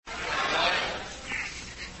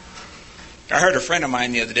I heard a friend of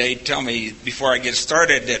mine the other day tell me before I get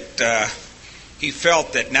started that he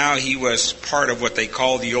felt that now he was part of what they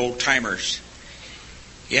call the old timers.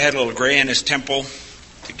 He had a little gray in his temple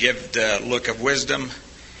to give the look of wisdom,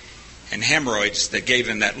 and hemorrhoids that gave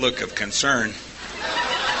him that look of concern.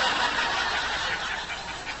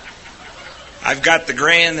 I've got the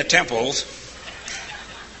gray in the temples,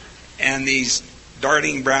 and these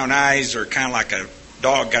darting brown eyes are kind of like a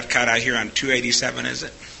dog got caught out here on 287, is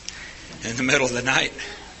it? In the middle of the night.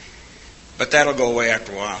 But that'll go away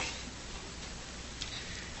after a while.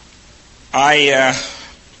 I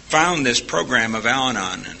found this program of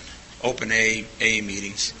Al-Anon and open AA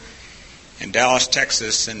meetings in Dallas,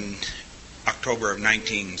 Texas in October of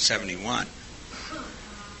 1971.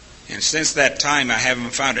 And since that time, I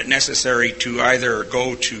haven't found it necessary to either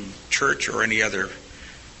go to church or any other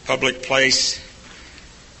public place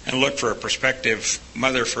and look for a prospective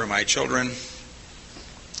mother for my children,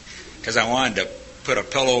 because I wanted to put a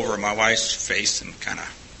pillow over my wife's face and kind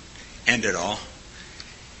of end it all.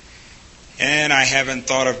 And I haven't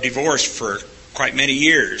thought of divorce for quite many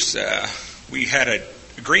years. We had an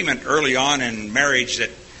agreement early on in marriage that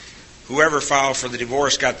whoever filed for the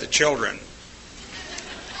divorce got the children.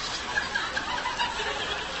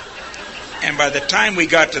 And by the time we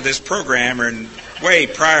got to this program, and way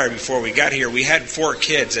prior before we got here, we had 4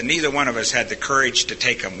 kids, and neither one of us had the courage to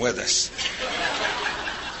take them with us.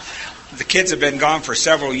 The kids have been gone for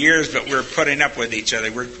several years, but we're putting up with each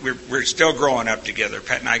other. We're still growing up together.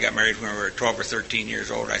 Pat and I got married when we were 12 or 13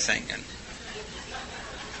 years old, I think. And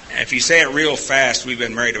if you say it real fast, we've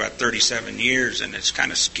been married about 37 years, and it's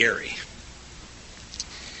kind of scary.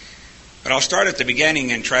 But I'll start at the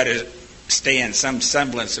beginning and try to stay in some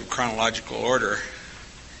semblance of chronological order,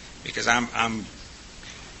 because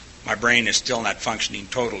my brain is still not functioning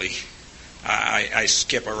totally. I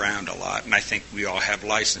skip around a lot, and I think we all have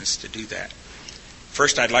license to do that.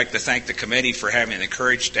 First, I'd like to thank the committee for having the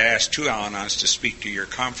courage to ask 2 Al-Anons to speak to your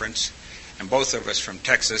conference, and both of us from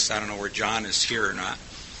Texas. I don't know where John is here or not.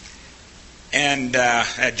 And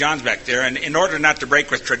John's back there. And in order not to break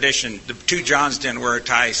with tradition, the 2 Johns didn't wear a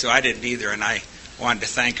tie, so I didn't either, and I wanted to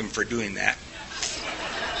thank him for doing that.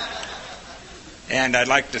 And I'd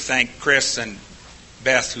like to thank Chris and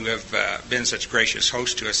Beth, who have been such gracious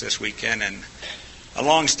hosts to us this weekend, and a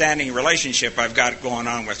long-standing relationship I've got going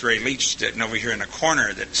on with Ray Leach sitting over here in the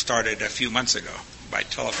corner that started a few months ago by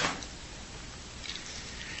telephone.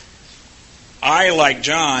 I, like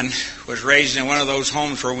John, was raised in one of those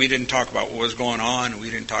homes where we didn't talk about what was going on, and we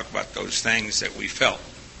didn't talk about those things that we felt.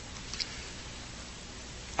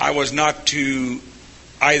 I was not to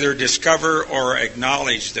either discover or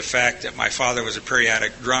acknowledge the fact that my father was a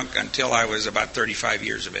periodic drunk until I was about 35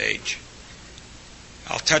 years of age.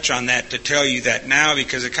 I'll touch on that to tell you that now,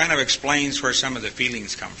 because it kind of explains where some of the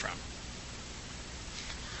feelings come from.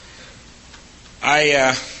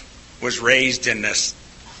 I was raised in this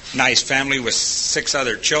nice family with 6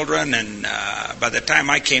 other children, and by the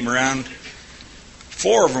time I came around,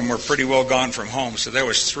 4 of them were pretty well gone from home, so there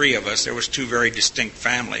was 3 of us. There was 2 very distinct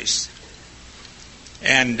families.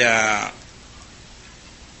 And I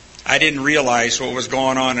didn't realize what was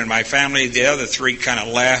going on in my family. The other 3 kind of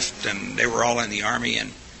left, and they were all in the Army.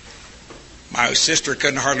 And my sister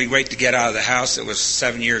couldn't hardly wait to get out of the house. It was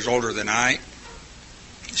 7 years older than I.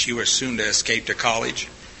 She was soon to escape to college.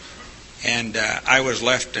 And I was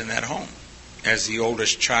left in that home as the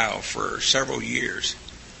oldest child for several years.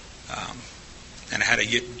 And I had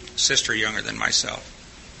a sister younger than myself.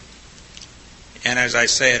 And as I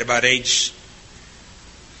say, at about age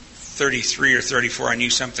 33 or 34, I knew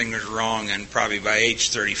something was wrong, and probably by age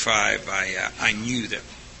 35, I knew that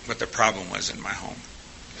what the problem was in my home,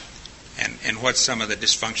 and what some of the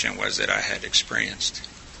dysfunction was that I had experienced.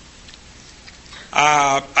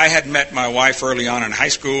 I had met my wife early on in high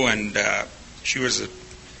school, and she was a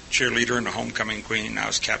cheerleader and a homecoming queen, and I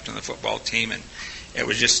was captain of the football team, and it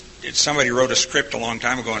was just somebody wrote a script a long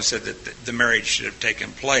time ago and said that the marriage should have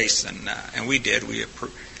taken place, and we did.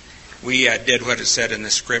 We did what it said in the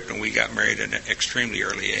script, and we got married at an extremely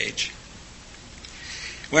early age.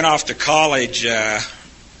 Went off to college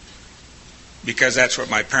because that's what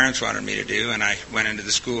my parents wanted me to do, and I went into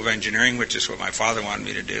the School of Engineering, which is what my father wanted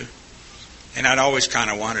me to do. And I'd always kind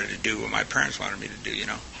of wanted to do what my parents wanted me to do, you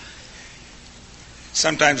know.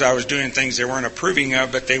 Sometimes I was doing things they weren't approving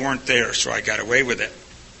of, but they weren't there, so I got away with it.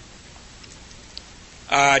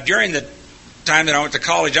 During the time that I went to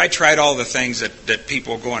college, I tried all the things that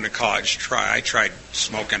people going to college try. I tried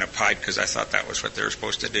smoking a pipe because I thought that was what they were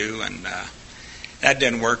supposed to do, and that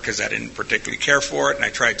didn't work because I didn't particularly care for it. And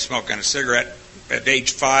I tried smoking a cigarette at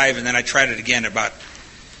age 5, and then I tried it again about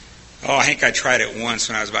Oh, I think I tried it once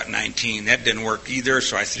when I was about 19. That didn't work either,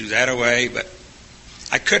 so I threw that away. But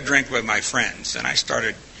I could drink with my friends, and I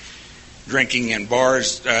started drinking in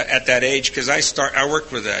bars at that age because I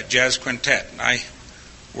worked with a jazz quintet. I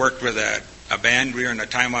worked with a band during the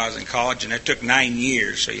time I was in college, and it took 9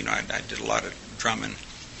 years. So I did a lot of drumming,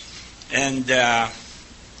 and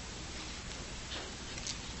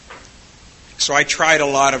so I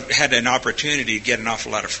had an opportunity to get an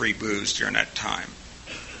awful lot of free booze during that time.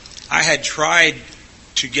 I had tried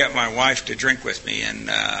to get my wife to drink with me, and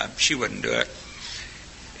she wouldn't do it.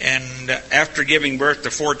 And after giving birth to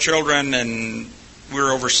 4 children, and we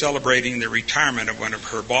were over celebrating the retirement of one of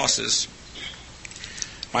her bosses,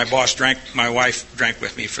 my wife drank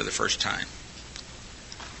with me for the first time.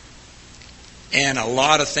 And a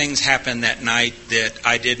lot of things happened that night that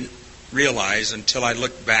I didn't realize until I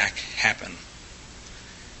looked back happened.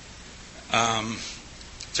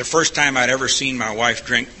 It's the first time I'd ever seen my wife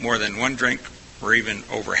drink more than one drink or even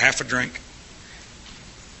over half a drink.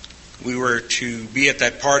 We were to be at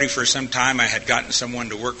that party for some time. I had gotten someone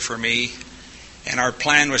to work for me, and our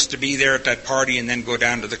plan was to be there at that party and then go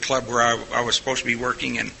down to the club where I was supposed to be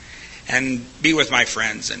working and be with my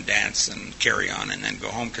friends and dance and carry on and then go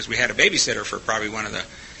home because we had a babysitter for probably one of the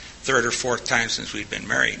 3rd or 4th times since we'd been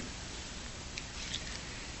married.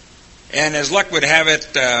 And as luck would have it,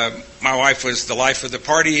 my wife was the life of the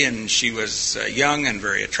party, and she was young and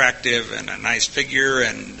very attractive and a nice figure,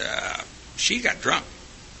 and she got drunk.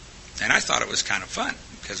 And I thought it was kind of fun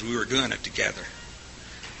because we were doing it together.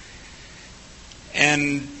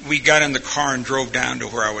 And we got in the car and drove down to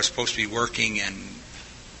where I was supposed to be working, and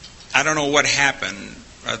I don't know what happened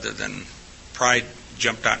other than pride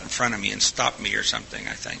jumped out in front of me and stopped me or something,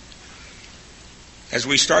 I think. As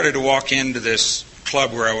we started to walk into this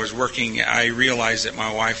club where I was working, I realized that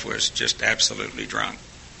my wife was just absolutely drunk.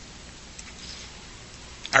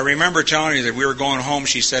 I remember telling her that we were going home.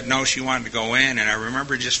 She said no, she wanted to go in, and I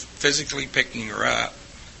remember just physically picking her up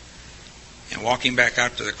and walking back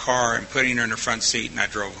out to the car and putting her in the front seat, and I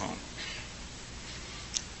drove home.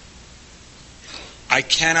 I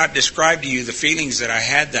cannot describe to you the feelings that I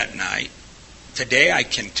had that night. Today I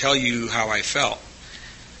can tell you how I felt.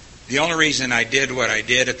 The only reason I did what I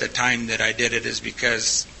did at the time that I did it is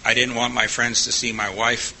because I didn't want my friends to see my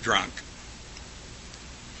wife drunk.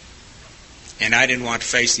 And I didn't want to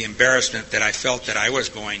face the embarrassment that I felt that I was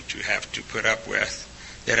going to have to put up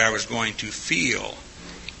with, that I was going to feel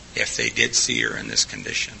if they did see her in this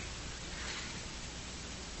condition.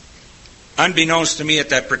 Unbeknownst to me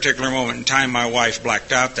at that particular moment in time, my wife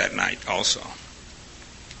blacked out that night also.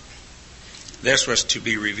 This was to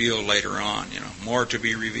be revealed later on, more to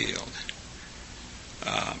be revealed.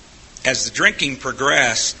 As the drinking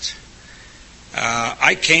progressed,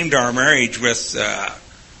 I came to our marriage with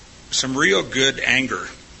some real good anger.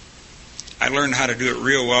 I learned how to do it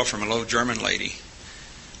real well from a low German lady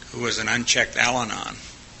who was an unchecked Al-Anon.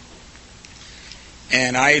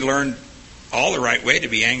 And I learned all the right way to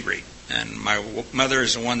be angry. And my mother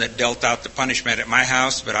is the one that dealt out the punishment at my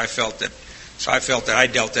house, but I felt that I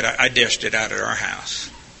dished it out at our house.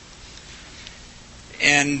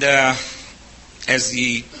 And as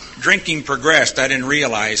the drinking progressed, I didn't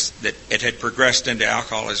realize that it had progressed into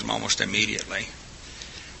alcoholism almost immediately.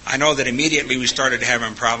 I know that immediately we started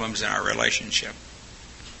having problems in our relationship.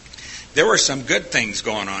 There were some good things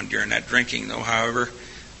going on during that drinking, though, however.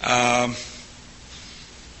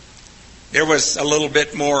 There was a little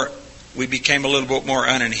bit more, we became a little bit more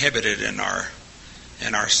uninhibited in our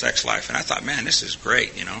sex life. And I thought, man, this is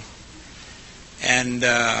great, And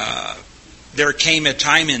there came a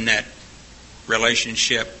time in that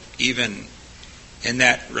relationship, even in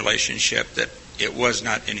that relationship, that it was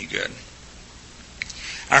not any good.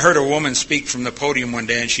 I heard a woman speak from the podium one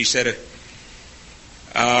day, and she said,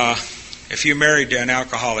 if you're married to an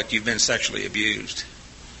alcoholic, you've been sexually abused.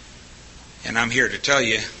 And I'm here to tell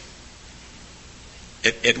you,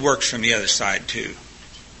 it works from the other side too.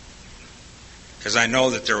 Because I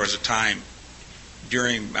know that there was a time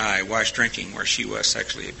during my wife's drinking where she was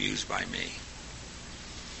sexually abused by me.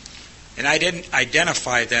 And I didn't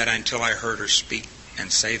identify that until I heard her speak and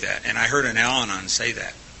say that. And I heard an Al-Anon say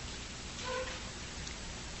that.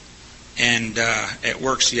 And it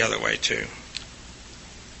works the other way too.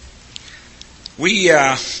 We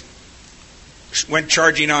went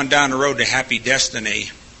charging on down the road to happy destiny,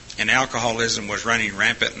 and alcoholism was running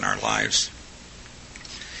rampant in our lives.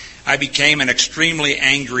 I became an extremely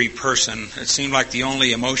angry person. It seemed like the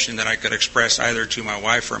only emotion that I could express either to my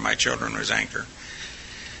wife or my children was anger.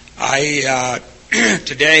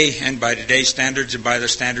 Today, and by today's standards and by the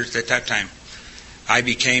standards at that time, I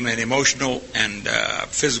became an emotional and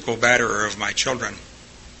physical batterer of my children.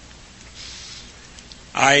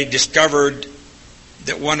 I discovered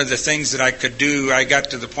that one of the things that I could do, I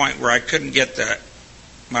got to the point where I couldn't get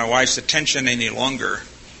my wife's attention any longer.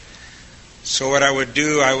 So what I would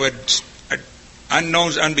do,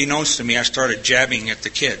 unbeknownst to me, I started jabbing at the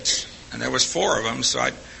kids. And there was 4 of them, so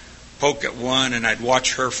I'd poke at one and I'd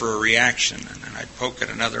watch her for a reaction. And then I'd poke at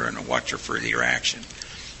another and I'd watch her for the reaction.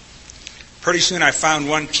 Pretty soon I found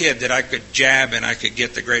one kid that I could jab and I could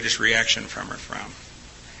get the greatest reaction from her from.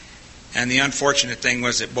 And the unfortunate thing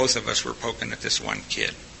was that both of us were poking at this one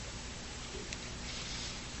kid.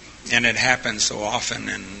 And it happens so often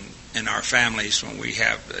in our families when we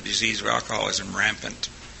have the disease of alcoholism rampant.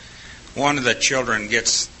 One of the children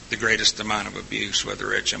gets the greatest amount of abuse,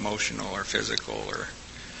 whether it's emotional or physical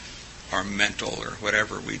or mental or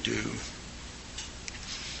whatever we do.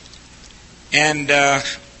 And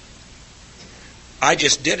I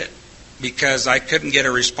just did it because I couldn't get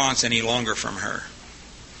a response any longer from her.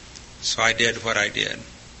 So I did what I did.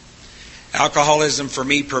 Alcoholism for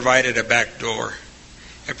me provided a back door.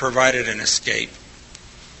 It provided an escape.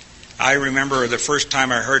 I remember the first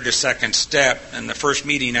time I heard the second step, and the first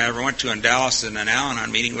meeting I ever went to in Dallas in an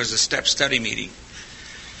Al-Anon meeting was a step study meeting.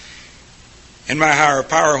 And my higher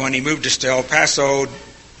power, when he moved us to El Paso,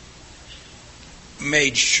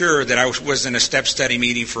 made sure that I was in a step study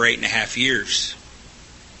meeting for 8.5 years.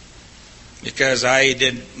 Because I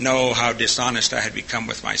didn't know how dishonest I had become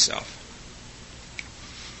with myself.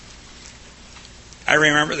 I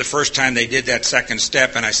remember the first time they did that second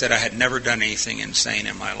step, and I said I had never done anything insane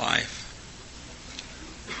in my life.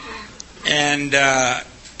 And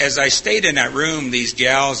as I stayed in that room, these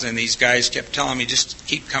gals and these guys kept telling me, just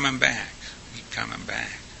keep coming back. Keep coming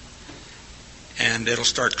back. And it'll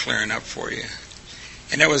start clearing up for you.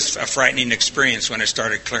 And it was a frightening experience when it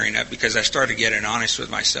started clearing up, because I started getting honest with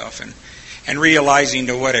myself and realizing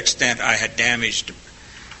to what extent I had damaged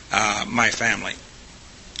my family.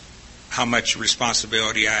 How much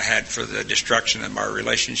responsibility I had for the destruction of my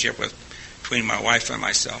relationship between my wife and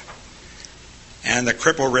myself. And the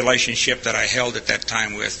crippled relationship that I held at that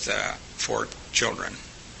time with 4 children.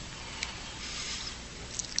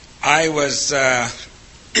 I was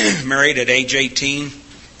married at age 18,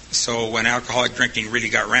 so when alcoholic drinking really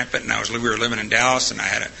got rampant, and we were living in Dallas, and I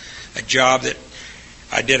had a job that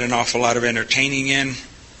I did an awful lot of entertaining in,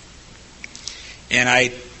 and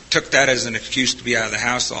I took that as an excuse to be out of the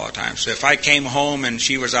house all the time. So if I came home and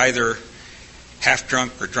she was either half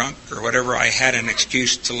drunk or whatever, I had an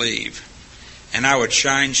excuse to leave. And I would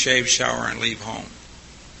shine, shave, shower, and leave home.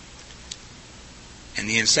 And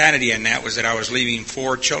the insanity in that was that I was leaving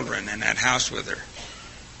 4 children in that house with her.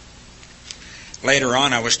 Later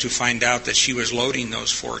on, I was to find out that she was loading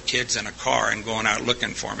those 4 kids in a car and going out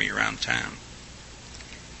looking for me around town.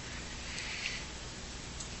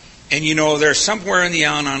 And you know, there's somewhere in the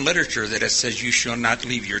Al-Anon literature that it says you shall not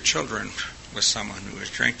leave your children with someone who is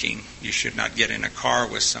drinking. You should not get in a car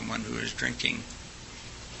with someone who is drinking.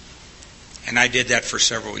 And I did that for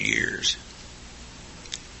several years.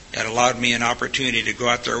 It allowed me an opportunity to go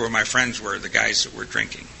out there where my friends were, the guys that were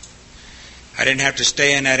drinking. I didn't have to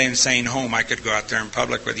stay in that insane home. I could go out there in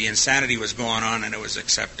public where the insanity was going on and it was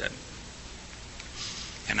accepted.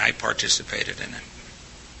 And I participated in it.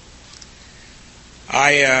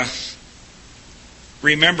 I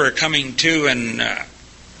remember coming to in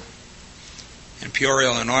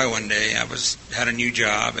Peoria, Illinois one day. I had a new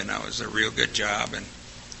job, and it was a real good job. And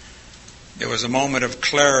there was a moment of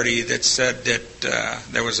clarity that said that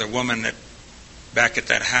there was a woman back at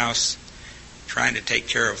that house trying to take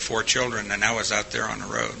care of 4 children, and I was out there on the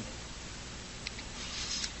road.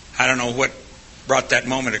 I don't know what brought that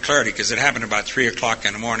moment of clarity, because it happened about 3 o'clock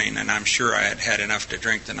in the morning, and I'm sure I had had enough to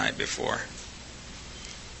drink the night before.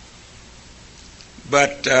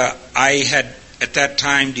 But I had, at that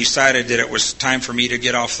time, decided that it was time for me to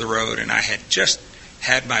get off the road, and I had just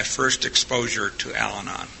had my first exposure to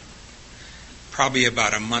Al-Anon, probably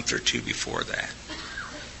about a month or 2 before that.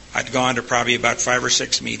 I'd gone to probably about 5 or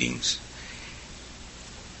 6 meetings,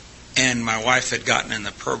 and my wife had gotten in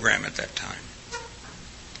the program at that time.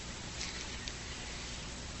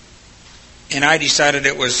 And I decided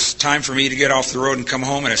it was time for me to get off the road and come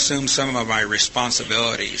home and assume some of my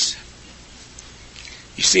responsibilities.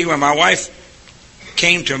 You see, when my wife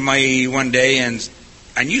came to me one day, and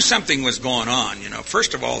I knew something was going on,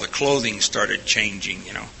 First of all, the clothing started changing,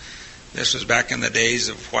 This was back in the days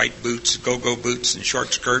of white boots, go-go boots, and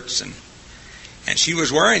short skirts, and she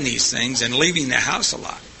was wearing these things and leaving the house a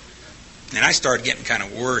lot. And I started getting kind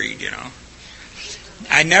of worried,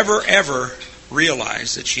 I never, ever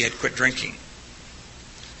realized that she had quit drinking.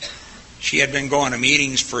 She had been going to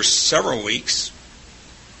meetings for several weeks,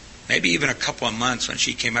 maybe even a couple of months, when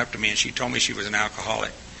she came up to me and she told me she was an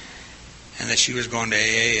alcoholic and that she was going to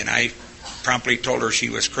AA, and I promptly told her she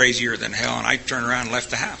was crazier than hell, and I turned around and left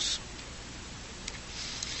the house.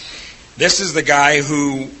 This is the guy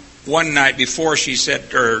who one night before, she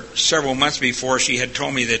said, or several months before, she had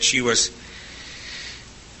told me that she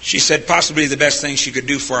said possibly the best thing she could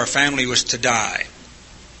do for our family was to die.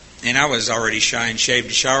 And I was already shy and shaved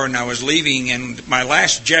and showered, and I was leaving, and my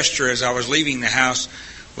last gesture as I was leaving the house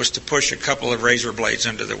was to push a couple of razor blades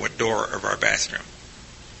under the door of our bathroom.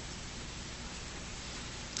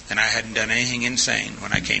 And I hadn't done anything insane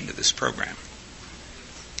when I came to this program.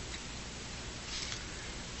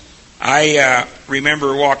 I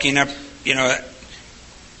remember walking up,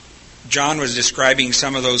 John was describing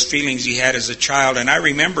some of those feelings he had as a child, and I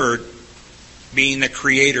remember being the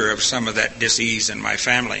creator of some of that disease in my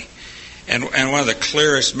family. And one of the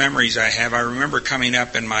clearest memories I have, I remember coming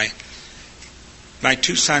up and my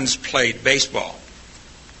two sons played baseball,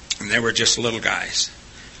 and they were just little guys.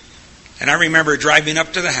 And I remember driving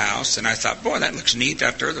up to the house, and I thought, boy, that looks neat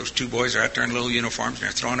out there. Those two boys are out there in little uniforms, and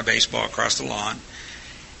they're throwing a baseball across the lawn.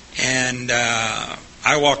 And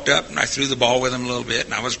I walked up, and I threw the ball with them a little bit,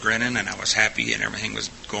 and I was grinning, and I was happy, and everything was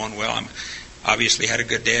going well. I obviously had a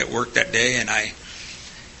good day at work that day, and I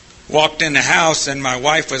walked in the house, and my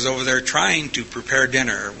wife was over there trying to prepare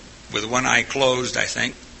dinner with one eye closed, I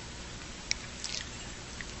think.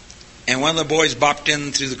 And one of the boys bopped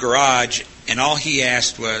in through the garage, and all he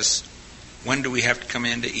asked was, when do we have to come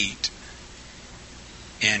in to eat?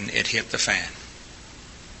 And it hit the fan.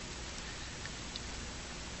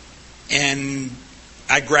 And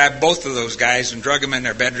I grabbed both of those guys and drug them in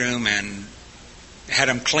their bedroom and had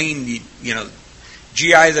them clean,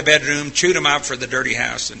 GI the bedroom, chewed them out for the dirty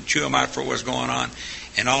house and chew them out for what was going on.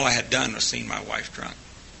 And all I had done was seen my wife drunk.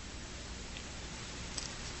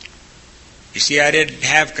 You see, I didn't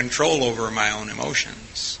have control over my own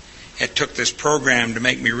emotions. It took this program to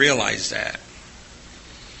make me realize that.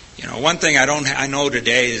 One thing I know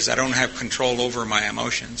today is I don't have control over my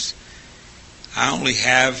emotions. I only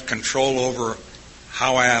have control over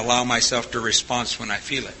how I allow myself to respond when I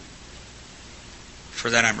feel it. For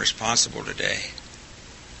that I'm responsible today.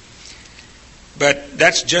 But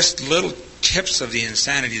that's just little tips of the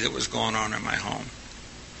insanity that was going on in my home.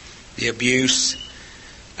 The abuse.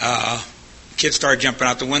 Kids started jumping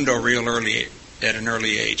out the window real early, at an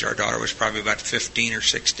early age. Our daughter was probably about 15 or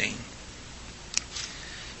 16.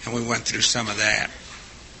 And we went through some of that.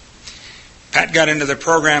 Pat got into the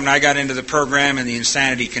program, and I got into the program, and the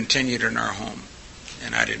insanity continued in our home.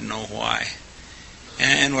 And I didn't know why.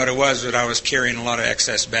 And what it was that I was carrying a lot of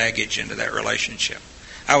excess baggage into that relationship.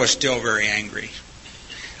 I was still very angry.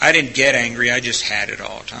 I didn't get angry, I just had it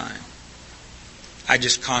all the time. I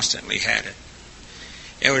just constantly had it.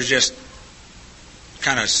 It was just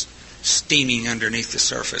kind of steaming underneath the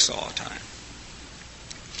surface all the time.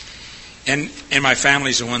 And my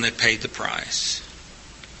family's the one that paid the price.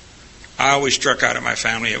 I always struck out at my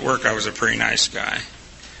family. At work, I was a pretty nice guy.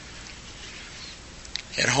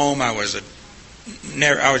 At home, I was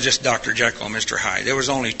just Dr. Jekyll and Mr. Hyde. There was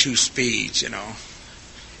only two speeds, And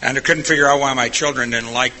I couldn't figure out why my children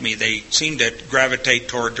didn't like me. They seemed to gravitate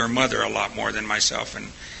toward their mother a lot more than myself. And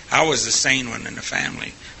I was the sane one in the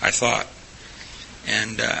family, I thought.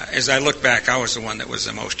 And as I look back, I was the one that was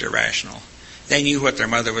the most irrational. They knew what their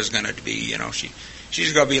mother was going to be.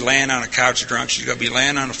 She's going to be laying on a couch drunk. She's going to be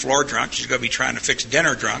laying on the floor drunk. She's going to be trying to fix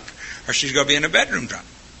dinner drunk. Or she's going to be in a bedroom drunk.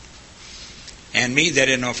 And me, they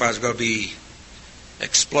didn't know if I was going to be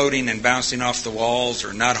exploding and bouncing off the walls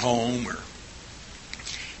or not home or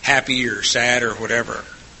happy or sad or whatever.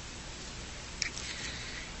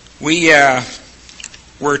 We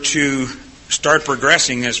were to start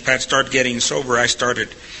progressing. As Pat started getting sober, I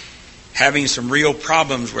started having some real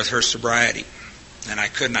problems with her sobriety, and I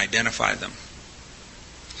couldn't identify them.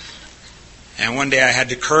 And one day I had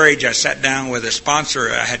the courage, I sat down with a sponsor.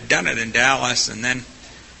 I had done it in Dallas, and then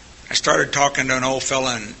I started talking to an old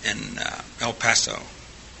fella in El Paso.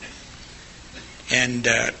 And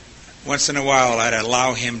once in a while I'd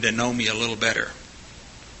allow him to know me a little better.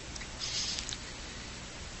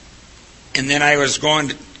 And then I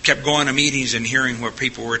kept going to meetings and hearing what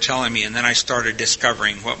people were telling me, and then I started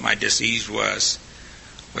discovering what my disease was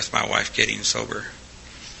with my wife getting sober.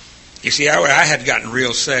 You see, I had gotten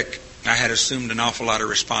real sick. I had assumed an awful lot of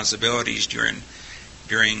responsibilities during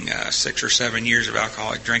 6 or 7 years of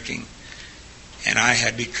alcoholic drinking. And I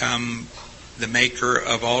had become the maker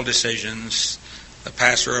of all decisions, the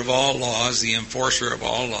passer of all laws, the enforcer of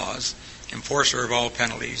all laws, enforcer of all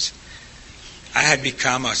penalties. I had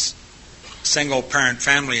become a single-parent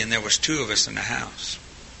family, and there was 2 of us in the house.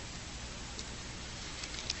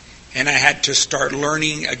 And I had to start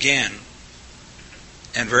learning again,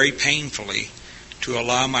 and very painfully, to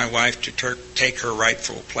allow my wife to take her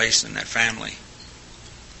rightful place in that family.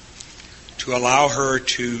 To allow her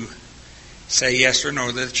to say yes or no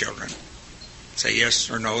to the children, say yes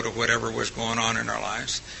or no to whatever was going on in our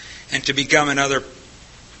lives, and to become another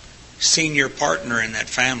senior partner in that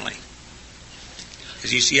family.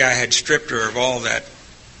 As you see, I had stripped her of all that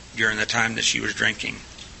during the time that she was drinking.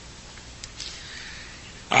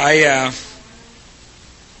 I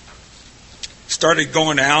started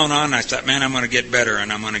going to Al-Anon, and I thought, man, I'm going to get better,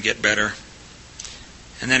 and I'm going to get better.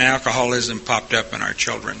 And then alcoholism popped up in our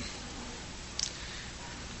children.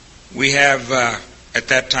 We have, at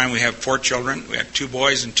that time, we have 4 children. We had 2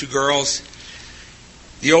 boys and 2 girls.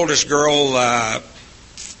 The oldest girl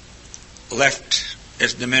left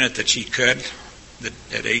as the minute that she could.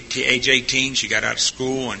 At age 18, she got out of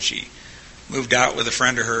school, and she moved out with a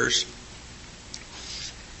friend of hers.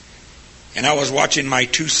 And I was watching my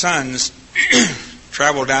 2 sons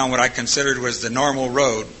travel down what I considered was the normal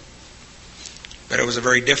road, but it was a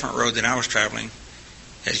very different road than I was traveling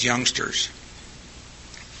as youngsters.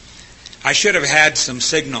 I should have had some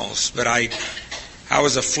signals, but I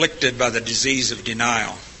was afflicted by the disease of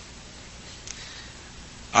denial.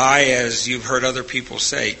 I, as you've heard other people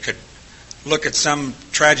say, could look at some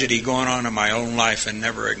tragedy going on in my own life and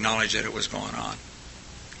never acknowledge that it was going on.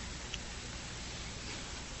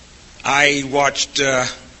 I watched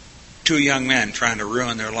 2 young men trying to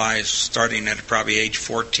ruin their lives, starting at probably age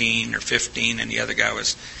 14 or 15, and the other guy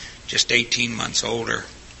was just 18 months older.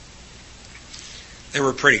 They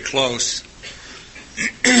were pretty close.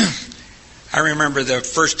 I remember the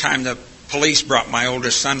first time the police brought my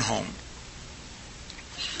oldest son home,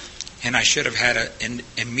 and I should have had an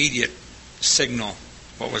immediate signal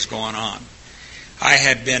what was going on. I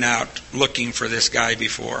had been out looking for this guy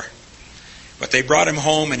before. But they brought him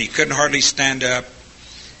home, and he couldn't hardly stand up,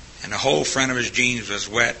 and the whole front of his jeans was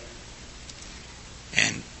wet,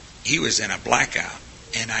 and he was in a blackout,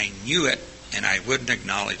 and I knew it, and I wouldn't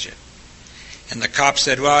acknowledge it. And the cop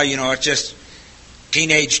said, well, it's just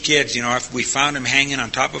teenage kids, if we found him hanging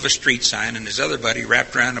on top of a street sign, and his other buddy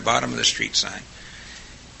wrapped around the bottom of the street sign,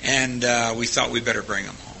 and we thought we better bring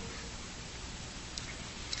him home.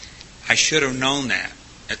 I should have known that.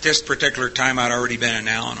 At this particular time, I'd already been in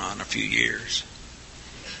Al-Anon a few years.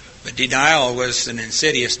 But denial was an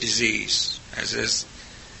insidious disease, as is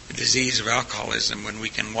the disease of alcoholism when we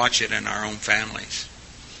can watch it in our own families.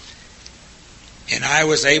 And I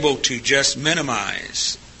was able to just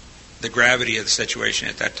minimize the gravity of the situation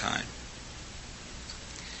at that time.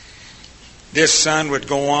 This son would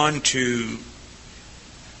go on to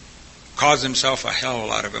cause himself a hell of a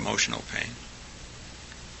lot of emotional pain.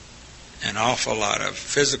 An awful lot of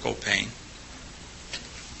physical pain.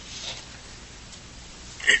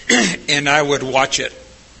 And I would watch it,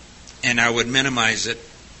 and I would minimize it,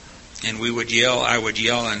 and we would yell, I would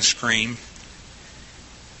yell and scream,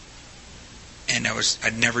 and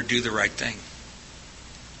I'd never do the right thing.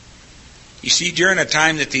 You see, during the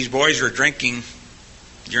time that these boys were drinking,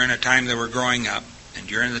 during the time they were growing up, and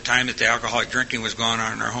during the time that the alcoholic drinking was going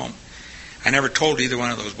on in our home, I never told either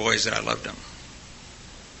one of those boys that I loved them.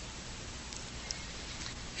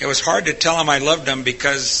 It was hard to tell them I loved them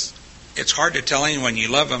because it's hard to tell anyone you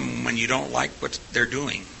love them when you don't like what they're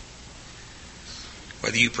doing.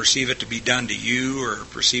 Whether you perceive it to be done to you or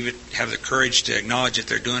have the courage to acknowledge that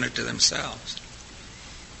they're doing it to themselves.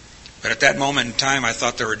 But at that moment in time, I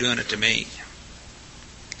thought they were doing it to me.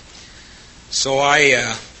 So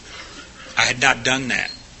I had not done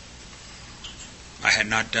that. I had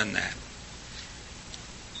not done that.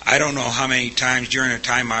 I don't know how many times during the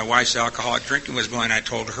time my wife's alcoholic drinking was going, I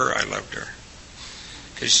told her I loved her.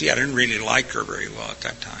 Because, see, I didn't really like her very well at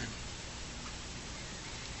that time.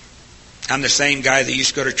 I'm the same guy that used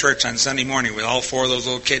to go to church on Sunday morning with all 4 of those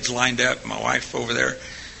little kids lined up, my wife over there,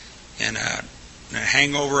 and a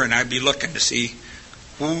hangover, and I'd be looking to see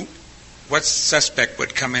what suspect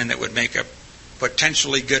would come in that would make a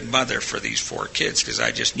potentially good mother for these 4 kids, because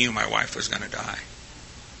I just knew my wife was going to die.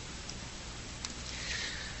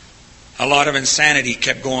 A lot of insanity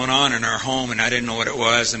kept going on in our home, and I didn't know what it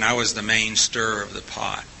was, and I was the main stirrer of the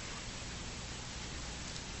pot.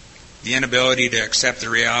 The inability to accept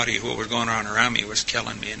the reality of what was going on around me was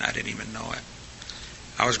killing me, and I didn't even know it.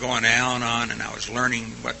 I was going to Al-Anon, and I was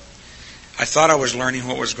learning I thought I was learning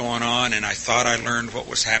what was going on, and I thought I learned what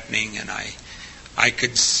was happening, and I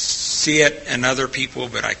could see it in other people,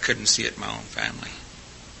 but I couldn't see it in my own family.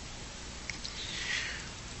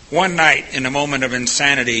 One night, in a moment of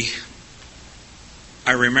insanity,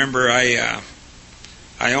 I remember I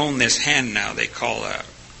own this hen now they call a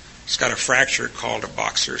He's got a fracture called a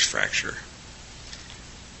boxer's fracture.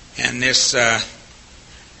 And this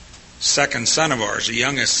second son of ours, the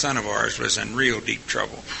youngest son of ours, was in real deep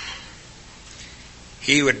trouble.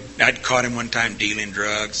 I'd caught him one time dealing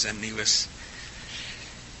drugs, and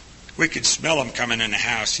we could smell him coming in the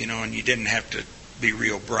house, and you didn't have to be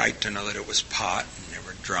real bright to know that it was pot, and they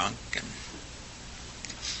were drunk,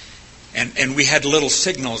 and we had little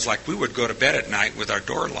signals, like we would go to bed at night with our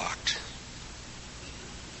door locked.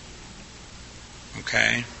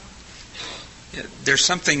 Okay? There's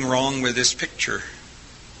something wrong with this picture.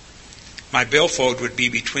 My billfold would be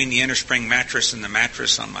between the innerspring mattress and the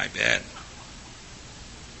mattress on my bed.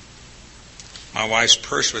 My wife's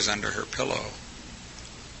purse was under her pillow.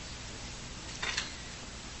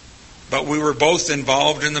 But we were both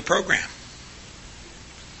involved in the program.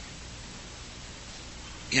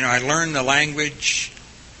 I learned the language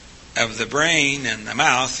of the brain and the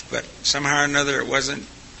mouth, but somehow or another it wasn't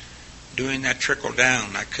doing that trickle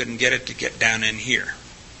down. I couldn't get it to get down in here.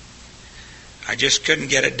 I just couldn't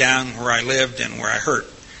get it down where I lived and where I hurt.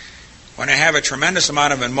 When I have a tremendous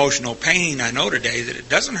amount of emotional pain, I know today that it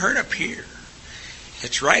doesn't hurt up here.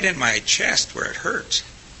 It's right in my chest where it hurts.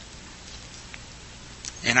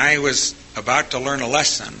 And I was about to learn a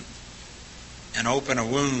lesson and open a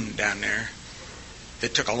wound down there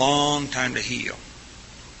that took a long time to heal.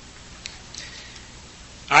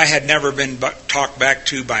 I had never been talked back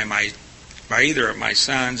to by either of my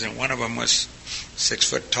sons, and one of them was 6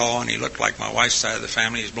 foot tall, and he looked like my wife's side of the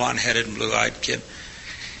family. He's blonde-headed and blue-eyed kid.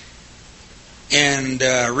 And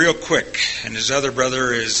real quick, and his other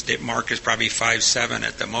brother Mark is probably 5'7"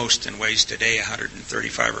 at the most and weighs today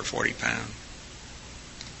 135 or 40 pounds.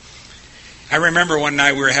 I remember one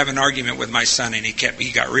night we were having an argument with my son, and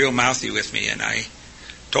he got real mouthy with me, and I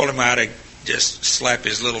told him how to just slap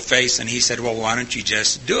his little face, and he said, well, why don't you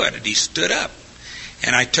just do it? And he stood up,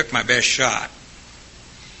 and I took my best shot,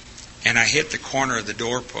 and I hit the corner of the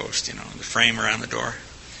doorpost, the frame around the door,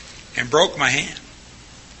 and broke my hand.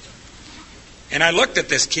 And I looked at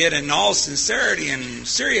this kid in all sincerity and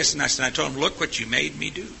seriousness, and I told him, look what you made me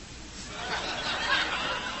do.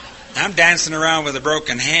 I'm dancing around with a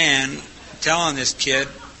broken hand, telling this kid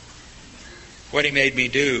what he made me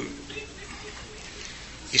do.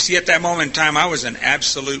 You see, at that moment in time, I was in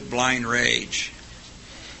absolute blind rage.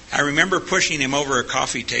 I remember pushing him over a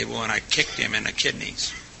coffee table, and I kicked him in the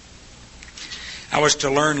kidneys. I was to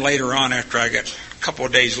learn later on, after I got a couple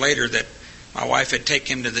of days later, that my wife had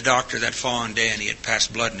taken him to the doctor that following day, and he had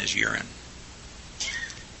passed blood in his urine.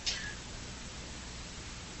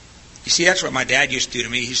 You see, that's what my dad used to do to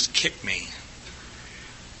me. He used to kick me.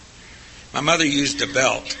 My mother used a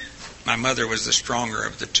belt. My mother was the stronger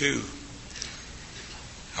of the two.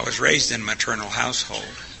 I was raised in a maternal household.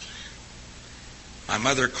 My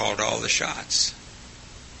mother called all the shots.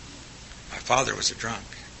 My father was a drunk.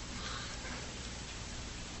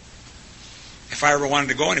 If I ever wanted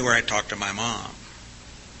to go anywhere, I'd talk to my mom.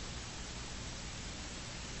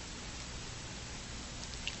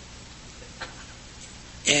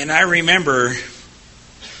 And I remember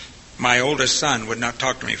my oldest son would not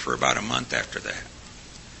talk to me for about a month after that,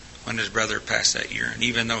 when his brother passed that urine,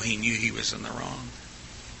 even though he knew he was in the wrong.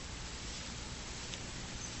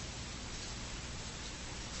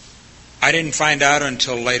 I didn't find out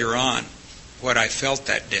until later on what I felt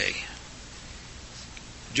that day.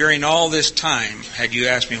 During all this time, had you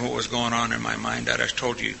asked me what was going on in my mind, I'd have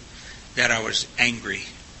told you that I was angry.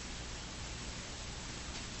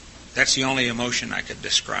 That's the only emotion I could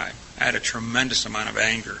describe. I had a tremendous amount of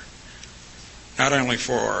anger. Not only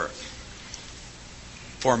for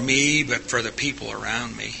me, but for the people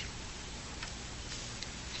around me.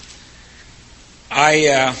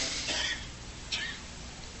 A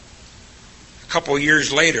couple of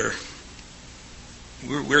years later,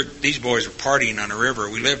 these boys were partying on a river.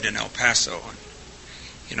 We lived in El Paso.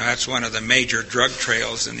 And, that's one of the major drug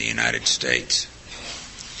trails in the United States.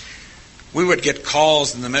 We would get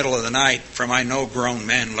calls in the middle of the night from I know grown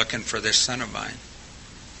men looking for this son of mine.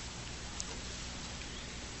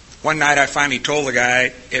 One night I finally told the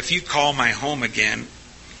guy, if you call my home again,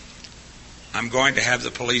 I'm going to have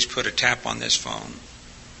the police put a tap on this phone,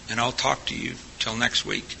 and I'll talk to you till next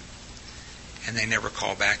week. And they never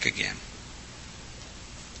called back again.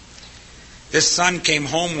 This son came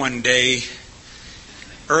home one day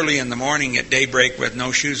early in the morning at daybreak with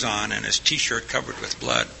no shoes on and his t-shirt covered with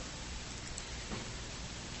blood.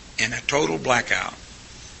 In a total blackout.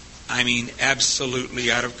 I mean,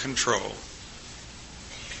 absolutely out of control.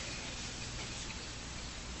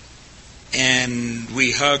 And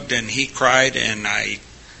we hugged and he cried, and I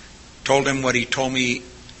told him what he told me,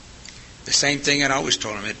 the same thing I'd always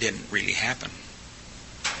told him. It didn't really happen.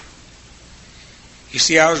 You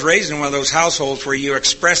see, I was raised in one of those households where you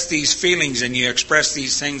express these feelings and you express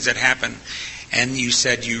these things that happen, and you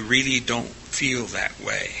said you really don't feel that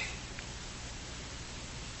way.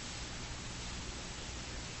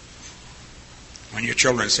 When your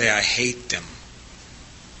children say, I hate them,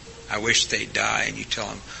 I wish they'd die, and you tell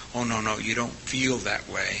them, oh, no, you don't feel that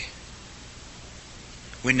way.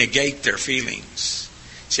 We negate their feelings.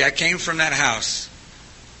 See, I came from that house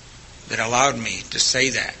that allowed me to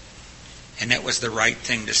say that. And that was the right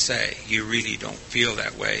thing to say. You really don't feel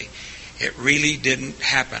that way. It really didn't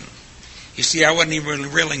happen. You see, I wasn't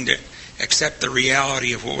even willing to accept the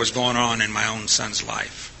reality of what was going on in my own son's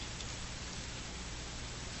life.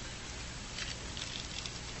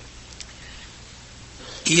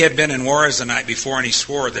 He had been in Juarez the night before, and he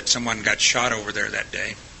swore that someone got shot over there that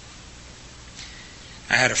day.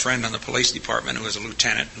 I had a friend on the police department who was a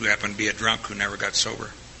lieutenant who happened to be a drunk who never got sober,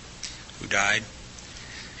 who died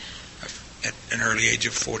at an early age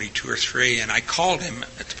of 42 or 3, and I called him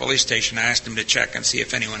at the police station. I asked him to check and see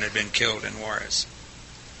if anyone had been killed in Juarez.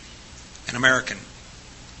 An American,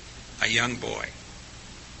 a young boy,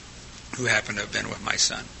 who happened to have been with my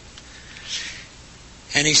son.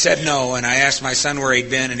 And he said no, and I asked my son where he'd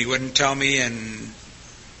been, and he wouldn't tell me, and a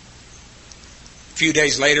few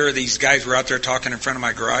days later, these guys were out there talking in front of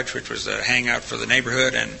my garage, which was a hangout for the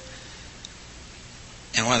neighborhood, and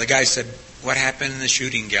one of the guys said, what happened in the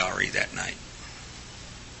shooting gallery that night?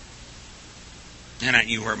 And I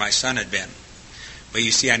knew where my son had been. But you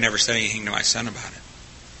see, I never said anything to my son about it.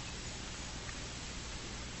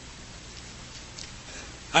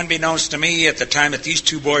 Unbeknownst to me, at the time that these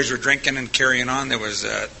two boys were drinking and carrying on, there was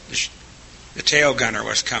the tail gunner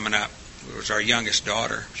was coming up. It was our youngest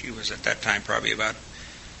daughter. She was at that time probably about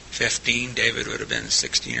 15. David would have been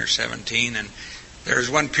 16 or 17. And there was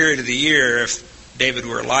one period of the year, if David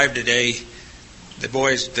were alive today,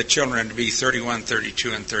 the children would be 31,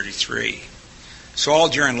 32, and 33. So all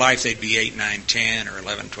during life they'd be 8, 9, 10, or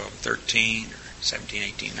 11, 12, 13, or 17,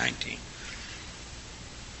 18, 19.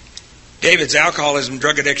 David's alcoholism,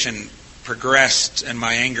 drug addiction progressed, and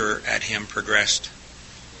my anger at him progressed.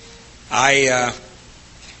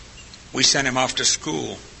 We sent him off to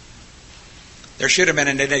school. There should have been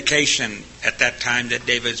an indication at that time that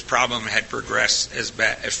David's problem had progressed as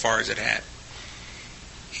far as it had.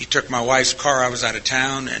 He took my wife's car. I was out of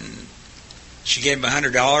town, and she gave him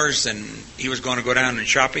 $100, and he was going to go down and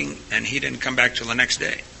shopping, and he didn't come back till the next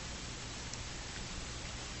day.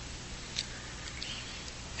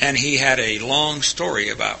 And he had a long story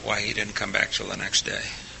about why he didn't come back till the next day.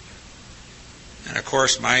 And of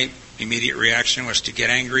course, my immediate reaction was to get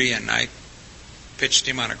angry, and I pitched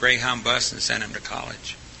him on a Greyhound bus and sent him to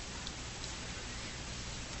college.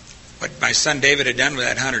 What my son David had done with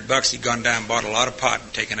that $100, he'd gone down and bought a lot of pot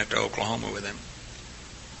and taken it to Oklahoma with him.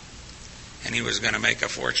 And he was going to make a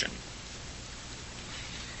fortune.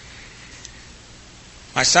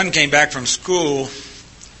 My son came back from school,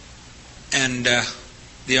 and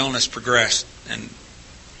the illness progressed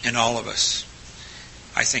in all of us.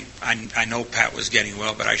 I know Pat was getting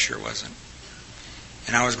well, but I sure wasn't.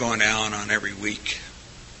 And I was going down on every week.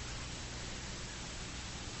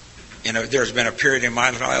 You know, there's been a period in my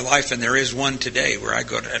life, and there is one today, where I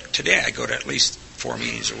go to at least 4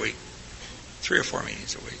 meetings a week. 3 or 4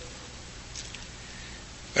 meetings a week.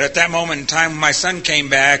 But at that moment in time, my son came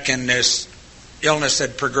back, and this illness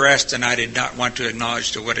had progressed, and I did not want to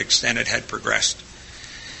acknowledge to what extent it had progressed.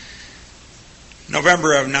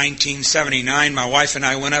 November of 1979, my wife and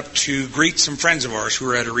I went up to greet some friends of ours who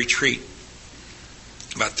were at a retreat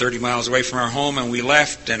about 30 miles away from our home, and we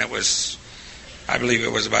left, and I believe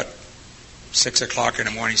it was about 6 o'clock in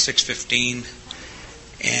the morning, 6:15,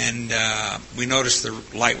 and we noticed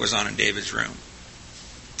the light was on in David's room.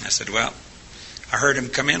 I said, well, I heard him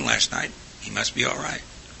come in last night. He must be all right.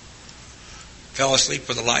 Fell asleep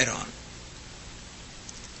with the light on.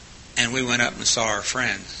 And we went up and saw our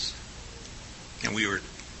friends. And we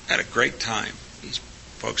had a great time. These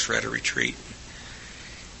folks were at a retreat.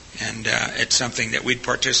 And it's something that we'd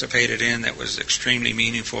participated in that was extremely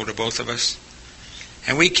meaningful to both of us.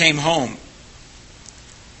 And we came home.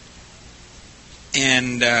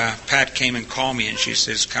 And Pat came and called me, and she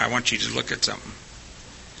says, I want you to look at something.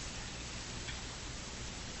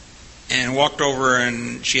 And walked over,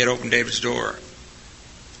 and she had opened David's door.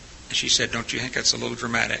 And she said, don't you think that's a little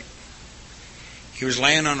dramatic? He was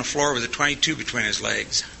laying on the floor with a .22 between his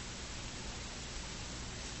legs.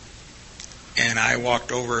 And I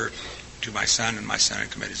walked over to my son, and my son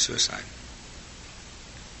had committed suicide.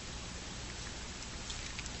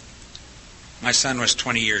 My son was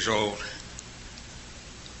 20 years old.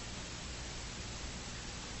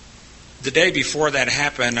 The day before that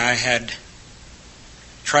happened, I had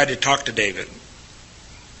tried to talk to David.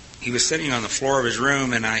 He was sitting on the floor of his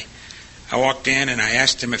room, and I walked in and I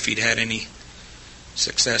asked him if he'd had any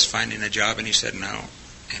success finding a job, and he said no.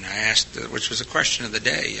 And I asked, which was a question of the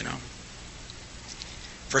day,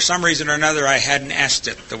 For some reason or another, I hadn't asked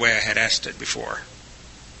it the way I had asked it before.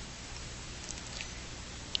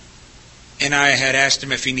 And I had asked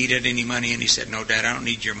him if he needed any money, and he said, "No, Dad, I don't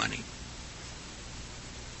need your money."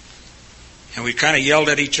 And we kind of yelled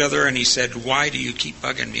at each other, and he said, "Why do you keep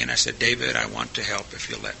bugging me?" And I said, "David, I want to help if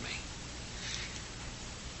you'll let me."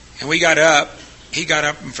 And we got up. He got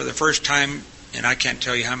up, and for the first time, and I can't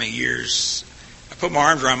tell you how many years, I put my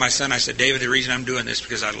arms around my son. I said, "David, the reason I'm doing this is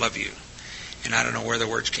because I love you." And I don't know where the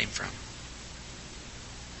words came from.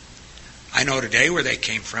 I know today where they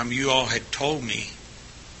came from. You all had told me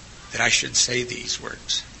that I should say these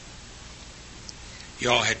words.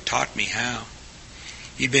 You all had taught me how.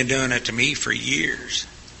 You'd been doing it to me for years.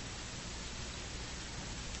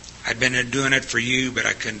 I'd been doing it for you, but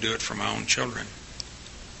I couldn't do it for my own children.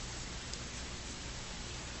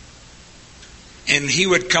 And he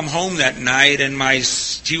would come home that night, and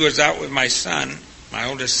he was out with my son, my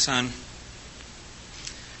oldest son.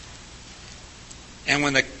 And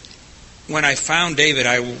when I found David,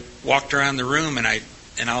 I walked around the room, and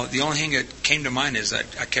the only thing that came to mind is that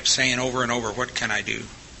I kept saying over and over, "What can I do?"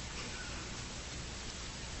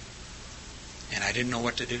 And I didn't know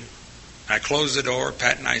what to do. I closed the door,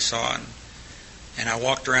 Pat and I saw, and I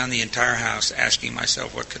walked around the entire house asking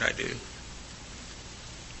myself, what could I do?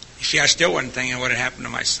 You see, I still wasn't thinking what had happened to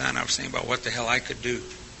my son. I was thinking about what the hell I could do.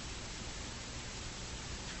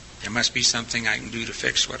 There must be something I can do to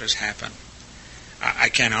fix what has happened. I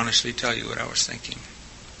can't honestly tell you what I was thinking.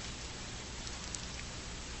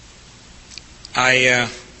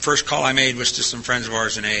 First call I made was to some friends of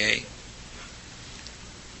ours in AA.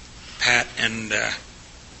 Pat and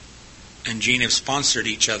Gene have sponsored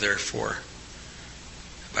each other for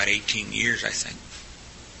about 18 years, I think.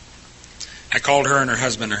 I called her and her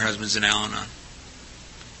husband's in Al-Anon.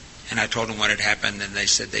 And I told them what had happened, and they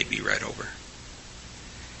said they'd be right over.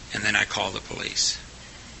 And then I called the police.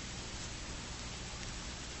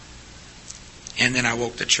 And then I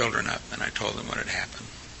woke the children up, and I told them what had happened.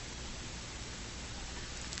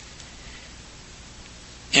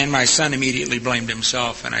 And my son immediately blamed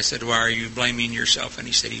himself, and I said, "Why are you blaming yourself?" And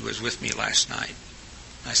he said, "He was with me last night."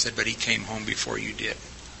 I said, "But he came home before you did."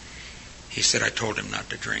 He said, "I told him not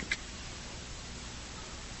to drink."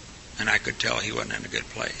 And I could tell he wasn't in a good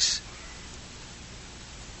place.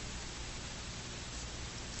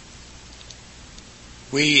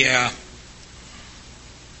 We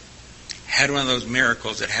had one of those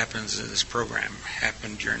miracles that happens in this program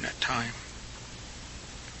happen during that time.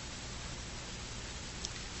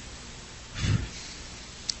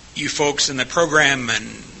 You folks in the program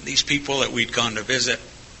and these people that we'd gone to visit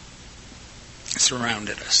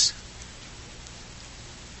surrounded us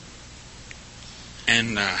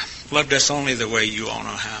and loved us only the way you all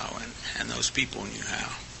know how, and those people knew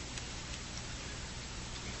how.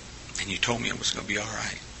 And you told me it was going to be all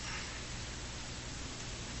right.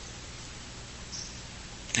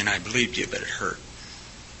 And I believed you, but it hurt.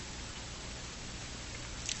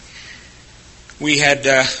 We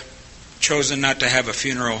had chosen not to have a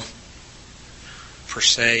funeral per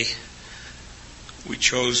se. We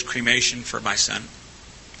chose cremation for my son.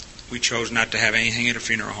 We chose not to have anything at a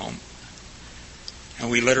funeral home. And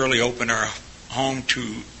we literally opened our home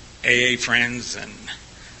to AA friends and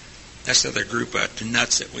this other group of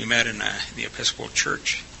nuts that we met in the Episcopal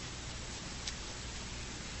Church.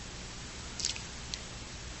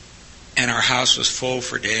 And our house was full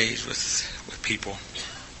for days with people.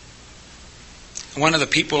 One of the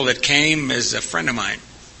people that came is a friend of mine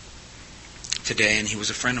today, and he was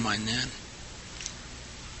a friend of mine then.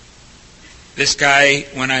 This guy,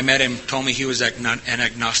 when I met him, told me he was an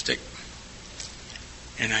agnostic,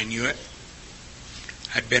 and I knew it.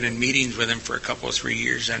 I'd been in meetings with him for a couple of 3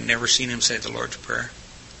 years. I'd never seen him say the Lord's Prayer.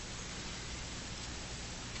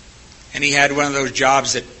 And he had one of those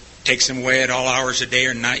jobs that takes him away at all hours of day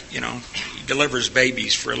or night. He delivers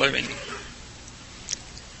babies for a living.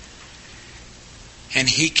 And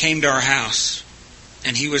he came to our house,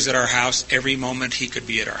 and he was at our house every moment he could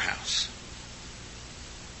be at our house.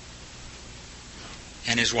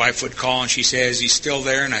 And his wife would call, and she says, "He's still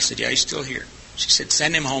there?" And I said, "Yeah, he's still here." She said,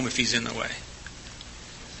 "Send him home if he's in the way."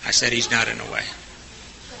 I said, "He's not in the way."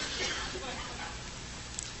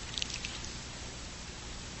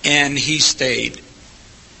 And he stayed.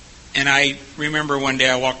 And I remember one day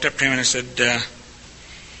I walked up to him and I said,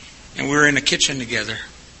 and we were in the kitchen together.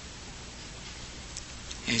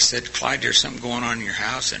 And he said, "Clyde, there's something going on in your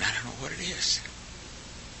house, and I don't know what it is."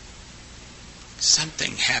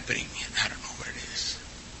 something happening, and I don't know what it is.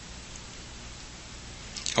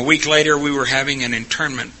 A week later, we were having an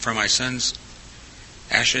interment for my son's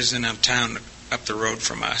ashes in a town up the road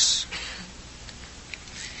from us.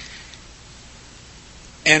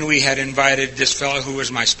 And we had invited this fellow who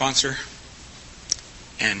was my sponsor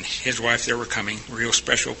and his wife. They were coming, real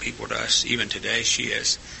special people to us. Even today, she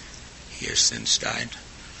is. He has since died.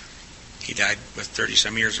 He died with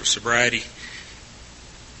 30-some years of sobriety.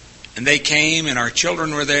 And they came, and our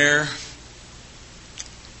children were there.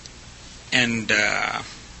 And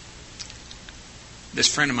this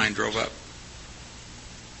friend of mine drove up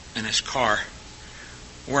in his car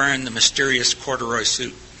wearing the mysterious corduroy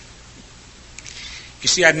suit. You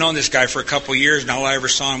see, I'd known this guy for a couple of years, and all I ever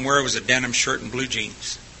saw him wear was a denim shirt and blue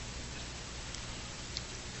jeans.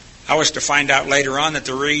 I was to find out later on that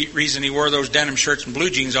the reason he wore those denim shirts and blue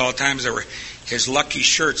jeans all the time is they were his lucky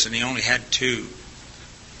shirts, and he only had 2.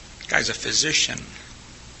 The guy's a physician.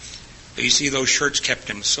 But you see, those shirts kept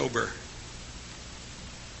him sober.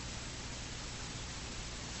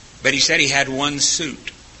 But he said he had one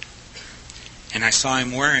suit, and I saw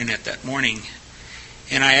him wearing it that morning.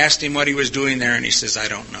 And I asked him what he was doing there, and he says, I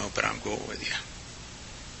don't know, but I'm going with you.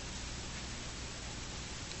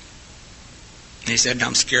 And he said,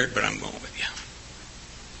 I'm scared, but I'm going with you.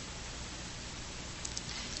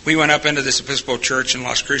 We went up into this Episcopal church in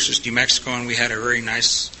Las Cruces, New Mexico, and we had a very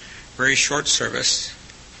nice, very short service,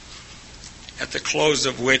 at the close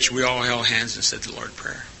of which we all held hands and said the Lord's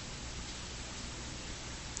Prayer.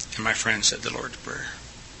 And my friend said the Lord's Prayer.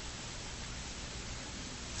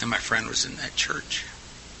 And my friend was in that church.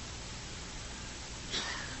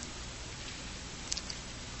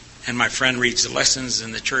 And my friend reads the lessons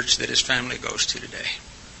in the church that his family goes to today.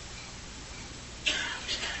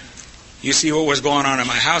 You see what was going on in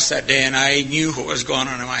my house that day, and I knew what was going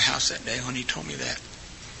on in my house that day when he told me that.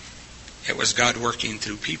 It was God working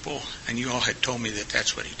through people, and you all had told me that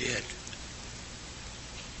that's what he did.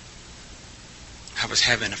 I was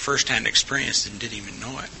having a first-hand experience and didn't even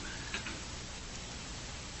know it.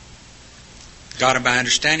 God, in my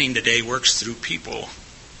understanding today, works through people.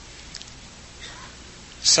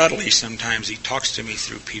 Subtly, sometimes he talks to me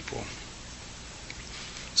through people.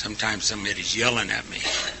 Sometimes somebody's yelling at me.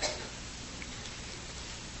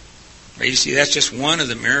 But you see, that's just one of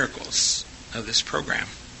the miracles of this program.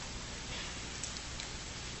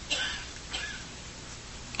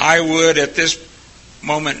 I would, at this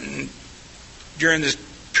moment, during this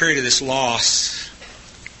period of this loss,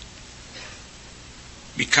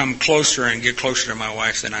 become closer and get closer to my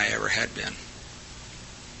wife than I ever had been.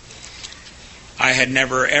 I had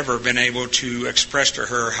never, ever been able to express to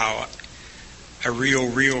her how a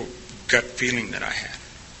real gut feeling that I had.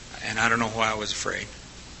 And I don't know why I was afraid.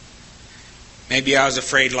 Maybe I was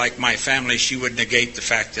afraid, like my family, she would negate the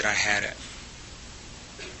fact that I had it.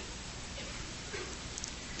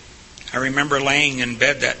 I remember laying in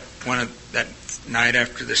bed that night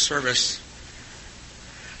after the service,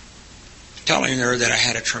 telling her that I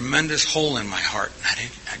had a tremendous hole in my heart.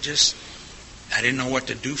 I didn't know what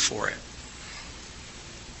to do for it.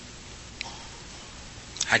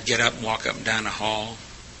 I'd get up and walk up and down the hall.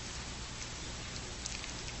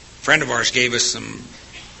 A friend of ours gave us some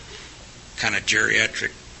kind of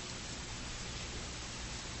geriatric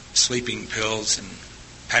sleeping pills, and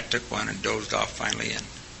Pat took one and dozed off finally. And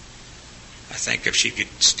I think if she could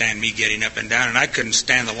stand me getting up and down, and I couldn't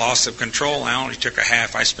stand the loss of control, I only took a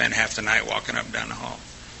half. I spent half the night walking up and down the hall.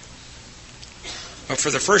 But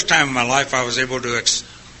for the first time in my life, I was able to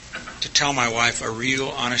tell my wife a real,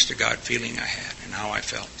 honest-to-God feeling I had, and how I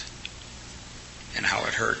felt, and how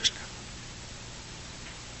it hurt,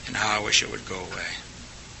 and how I wish it would go away.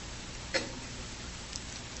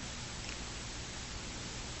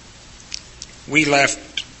 We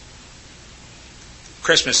left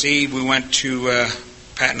Christmas Eve. We went to,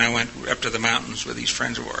 Pat and I went up to the mountains with these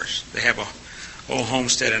friends of ours. They have a old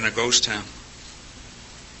homestead in a ghost town.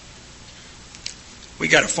 We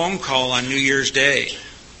got a phone call on New Year's Day.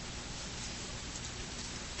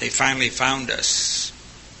 They finally found us.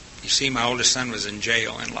 You see, my oldest son was in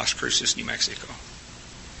jail in Las Cruces, New Mexico.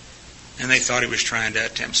 And they thought he was trying to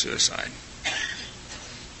attempt suicide.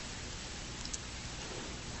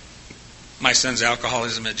 My son's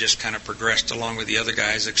alcoholism had just kind of progressed along with the other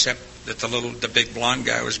guys, except that the big blonde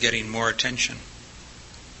guy was getting more attention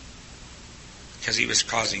because he was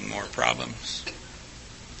causing more problems.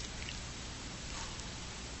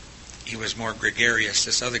 He was more gregarious.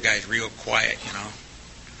 This other guy's real quiet, you know.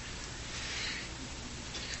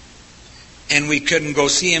 And we couldn't go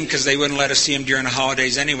see him because they wouldn't let us see him during the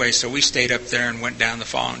holidays anyway, so we stayed up there and went down the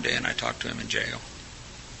following day, and I talked to him in jail.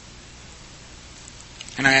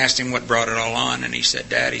 And I asked him what brought it all on, and he said,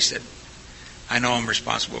 Dad, he said, I know I'm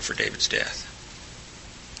responsible for David's death.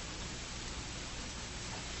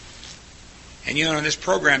 And you know, in this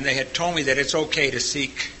program, they had told me that it's okay to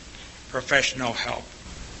seek professional help.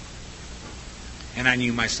 And I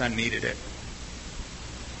knew my son needed it.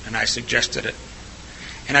 And I suggested it.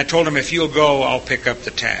 And I told him, if you'll go, I'll pick up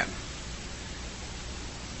the tab.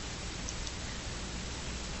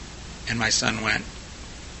 And my son went.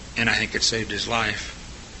 And I think it saved his life.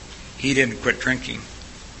 He didn't quit drinking.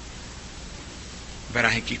 But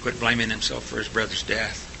I think he quit blaming himself for his brother's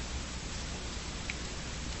death.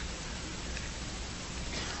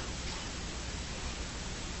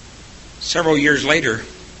 Several years later,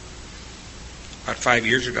 about 5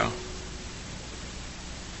 years ago,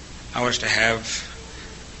 I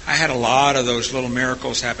had a lot of those little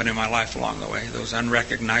miracles happen in my life along the way, those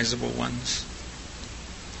unrecognizable ones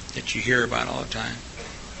that you hear about all the time.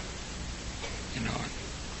 You know,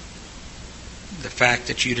 the fact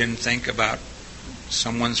that you didn't think about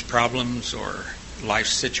someone's problems or life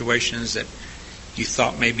situations that you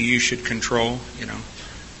thought maybe you should control, you know.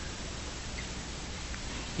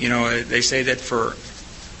 You know, they say that for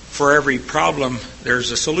every problem,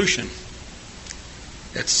 there's a solution.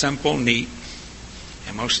 That's simple, neat,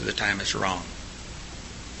 and most of the time it's wrong.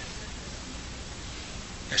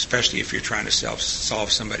 Especially if you're trying to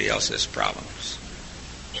solve somebody else's problems.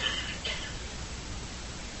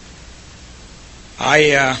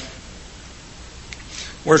 I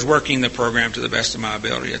was working the program to the best of my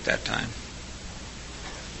ability at that time.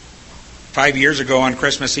 5 years ago on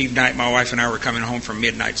Christmas Eve night, my wife and I were coming home from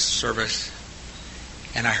midnight service,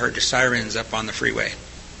 and I heard the sirens up on the freeway.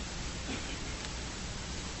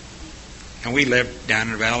 And we lived down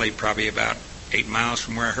in the valley, probably about 8 miles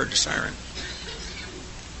from where I heard the siren.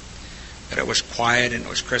 But it was quiet, and it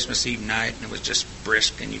was Christmas Eve night, and it was just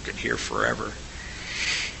brisk, and you could hear forever.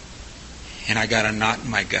 And I got a knot in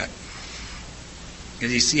my gut.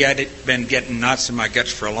 Because you see, I'd been getting knots in my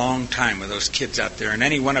guts for a long time with those kids out there. And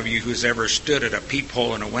any one of you who's ever stood at a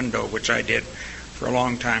peephole in a window, which I did for a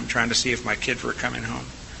long time, trying to see if my kids were coming home,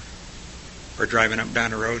 or driving up down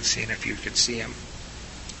the road, seeing if you could see them.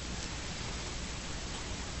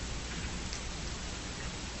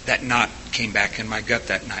 That knot came back in my gut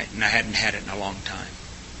that night, and I hadn't had it in a long time.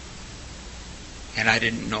 And I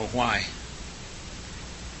didn't know why.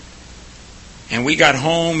 And we got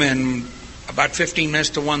home, and about 15 minutes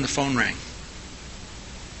to 1, the phone rang.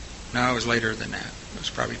 No, it was later than that. It was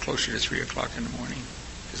probably closer to 3 o'clock in the morning.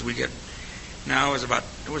 Because it was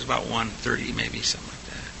about 1:30, maybe, something like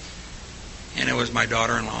that. And it was my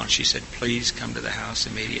daughter-in-law, and she said, please come to the house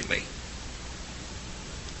immediately.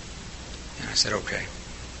 And I said, okay.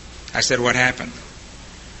 I said, what happened?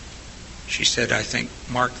 She said, I think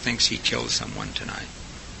Mark thinks he killed someone tonight.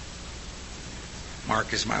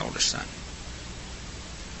 Mark is my oldest son.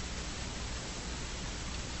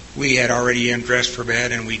 We had already undressed for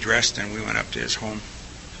bed, and we dressed, and we went up to his home.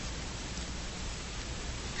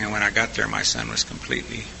 And when I got there, my son was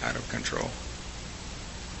completely out of control.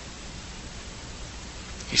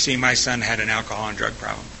 You see, my son had an alcohol and drug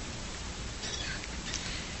problem.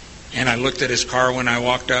 And I looked at his car when I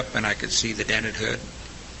walked up, and I could see the dented hood.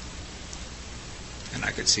 And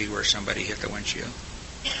I could see where somebody hit the windshield.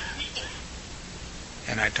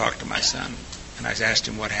 And I talked to my son, and I asked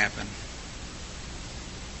him what happened.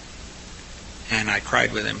 And I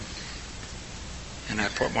cried with him. And I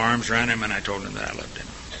put my arms around him, and I told him that I loved him.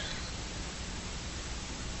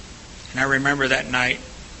 And I remember that night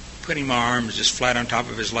putting my arms just flat on top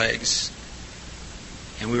of his legs.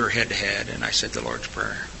 And we were head to head, and I said the Lord's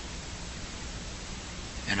Prayer.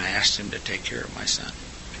 And I asked him to take care of my son.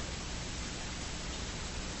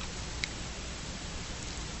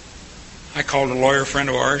 I called a lawyer friend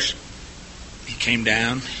of ours. He came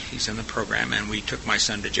down. He's in the program, and we took my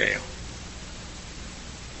son to jail.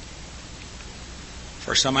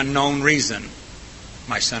 For some unknown reason,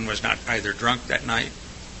 my son was not either drunk that night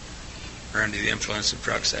or under the influence of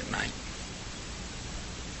drugs that night.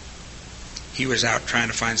 He was out trying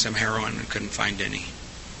to find some heroin and couldn't find any.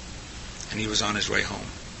 And he was on his way home.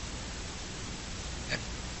 At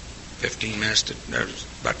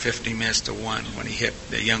about 15 minutes to 1 when he hit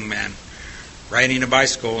the young man riding a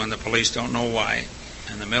bicycle, and the police don't know why,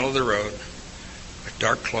 in the middle of the road with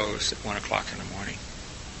dark clothes at 1 o'clock in the morning.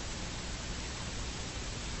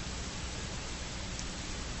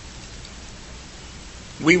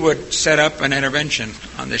 We would set up an intervention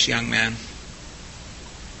on this young man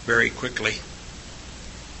very quickly.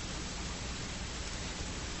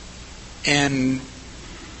 And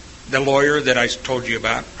the lawyer that I told you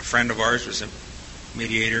about, a friend of ours, was a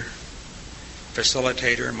mediator,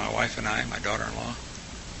 facilitator, and my wife and I, my daughter-in-law.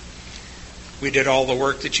 We did all the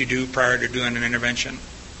work that you do prior to doing an intervention.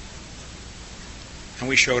 And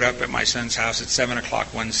we showed up at my son's house at 7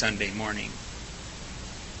 o'clock one Sunday morning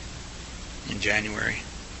in January.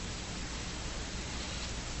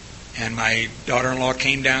 And my daughter-in-law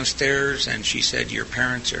came downstairs and she said, "Your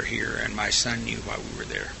parents are here," and my son knew why we were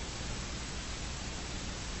there.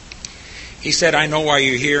 He said, "I know why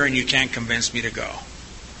you're here and you can't convince me to go."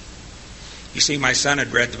 You see, my son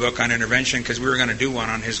had read the book on intervention because we were going to do one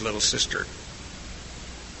on his little sister.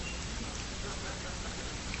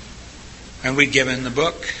 And we'd given the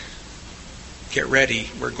book, "Get ready,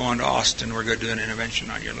 we're going to Austin, we're going to do an intervention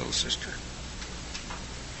on your little sister."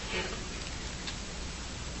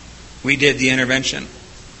 We did the intervention,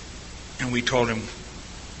 and we told him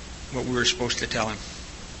what we were supposed to tell him.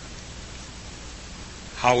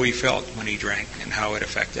 How we felt when he drank and how it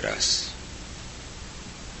affected us.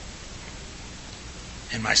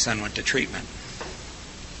 And my son went to treatment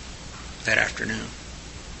that afternoon.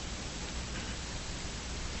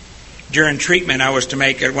 During treatment, I was to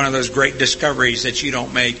make one of those great discoveries that you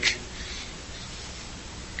don't make.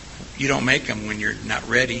 You don't make them when you're not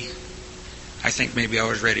ready. I think maybe I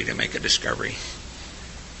was ready to make a discovery.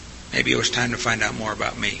 Maybe it was time to find out more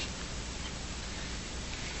about me.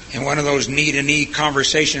 In one of those knee-to-knee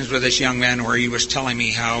conversations with this young man where he was telling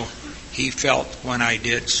me how he felt when I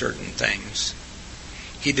did certain things,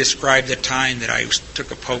 he described the time that I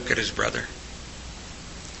took a poke at his brother.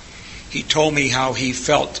 He told me how he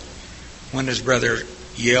felt when his brother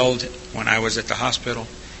yelled when I was at the hospital,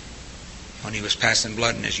 when he was passing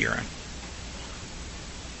blood in his urine.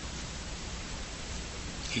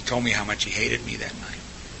 He told me how much he hated me that night.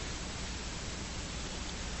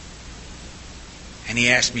 And he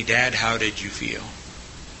asked me, "Dad, how did you feel?"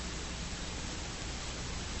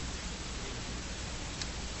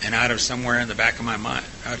 And out of somewhere in the back of my mind,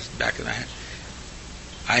 out of the back of the head,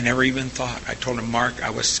 I never even thought. I told him, "Mark, I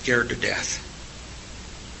was scared to death."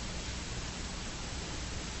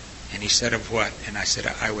 And he said, "Of what?" And I said,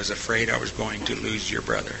 "I was afraid I was going to lose your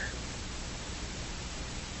brother."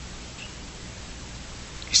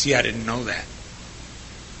 You see, I didn't know that.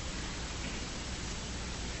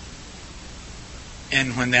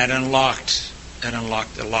 And when that unlocked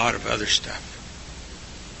a lot of other stuff.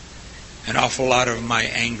 An awful lot of my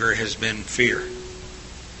anger has been fear.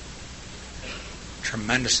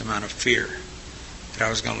 Tremendous amount of fear that I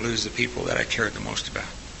was going to lose the people that I cared the most about,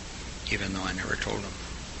 even though I never told them.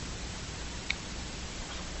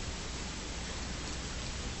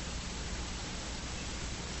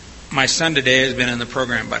 My son today has been in the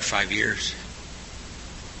program about 5 years.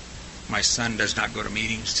 My son does not go to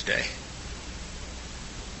meetings today.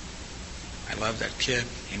 I love that kid,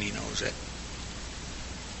 and he knows it.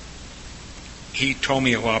 He told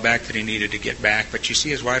me a while back that he needed to get back, but you see,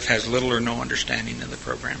 his wife has little or no understanding of the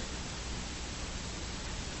program.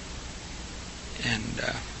 And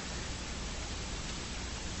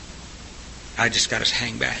I just got to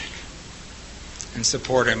hang back and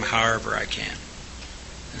support him however I can,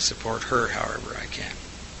 and support her however I can.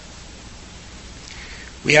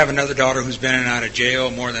 We have another daughter who's been in and out of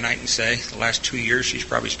jail more than I can say. The last 2 years, she's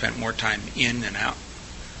probably spent more time in than out.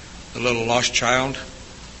 The little lost child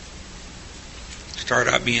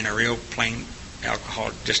started out being a real plain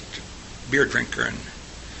alcoholic, just beer drinker, and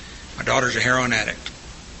my daughter's a heroin addict.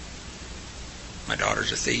 My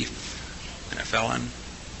daughter's a thief and a felon,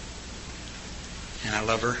 and I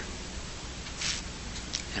love her,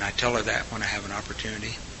 and I tell her that when I have an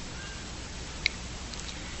opportunity.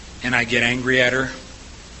 And I get angry at her,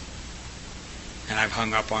 and I've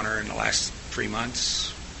hung up on her in the last 3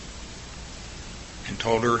 months and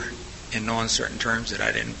told her in no uncertain terms that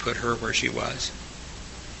I didn't put her where she was.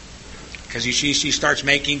 Because you see, she starts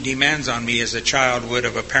making demands on me as a child would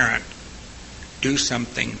of a parent. Do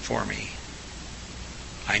something for me.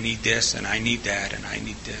 I need this, and I need that, and I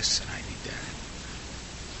need this, and I need that.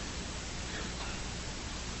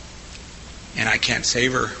 And I can't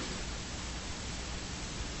save her.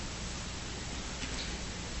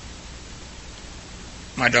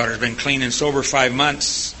 My daughter's been clean and sober 5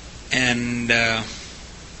 months, and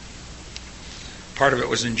part of it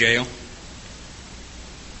was in jail.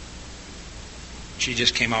 She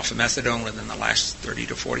just came off of methadone within the last 30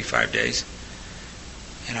 to 45 days,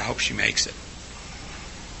 and I hope she makes it.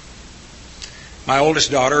 My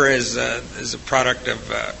oldest daughter is a product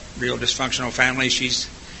of a real dysfunctional family. She's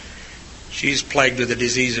plagued with the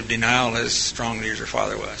disease of denial as strongly as her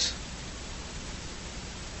father was.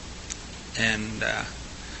 And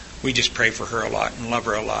we just pray for her a lot and love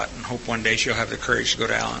her a lot and hope one day she'll have the courage to go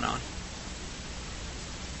to Al-Anon.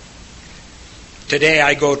 Today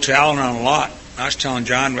I go to Al-Anon a lot. I was telling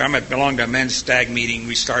John, I belong to a men's stag meeting.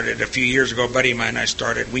 We started a few years ago. A buddy of mine and I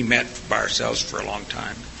started. We met by ourselves for a long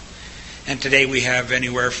time. And today we have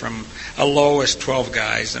anywhere from a low as 12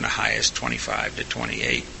 guys and a high as 25 to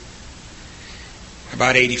 28.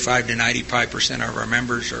 About 85 to 95% of our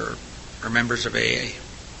members are members of AA.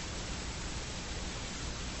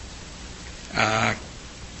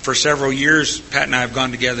 For several years, Pat and I have gone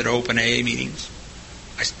together to open AA meetings.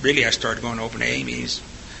 I started going to open AA meetings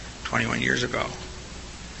 21 years ago.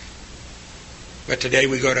 But today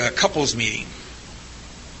we go to a couples meeting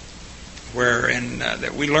where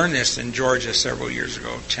that we learned this in Georgia several years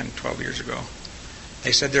ago, 10, 12 years ago.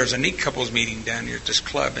 They said there's a neat couples meeting down here at this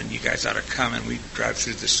club and you guys ought to come, and we drive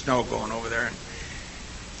through the snow going over there. And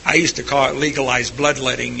I used to call it legalized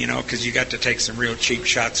bloodletting, because you got to take some real cheap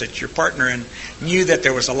shots at your partner and knew that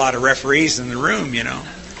there was a lot of referees in the room,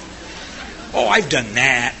 Oh, I've done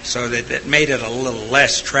that, so that made it a little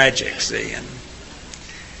less tragic, see.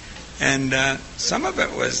 And some of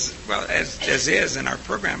it was, well, as is in our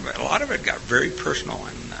program, but a lot of it got very personal,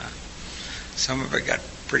 and some of it got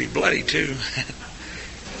pretty bloody, too.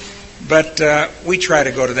 But we try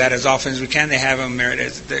to go to that as often as we can. They have them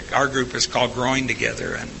there. Our group is called Growing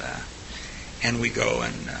Together, and we go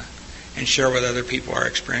and share with other people our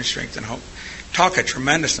experience, strength, and hope. Talk a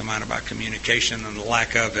tremendous amount about communication and the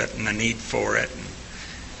lack of it and the need for it, and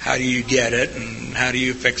how do you get it, and how do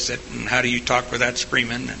you fix it, and how do you talk without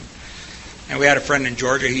screaming. And we had a friend in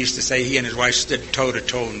Georgia. He used to say he and his wife stood toe to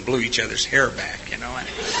toe and blew each other's hair back,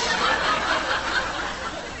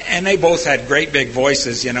 And they both had great big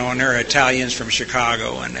voices, and they're Italians from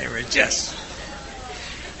Chicago, and they were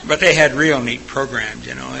but they had real neat programs,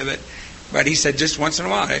 But he said just once in a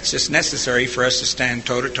while, it's just necessary for us to stand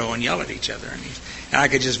toe to toe and yell at each other. And I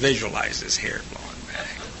could just visualize his hair blowing back,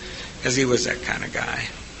 because he was that kind of guy.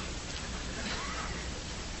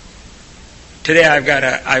 Today I've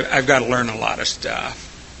got to learn a lot of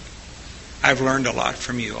stuff. I've learned a lot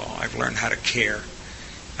from you all. I've learned how to care.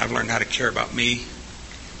 I've learned how to care about me.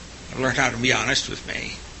 I've learned how to be honest with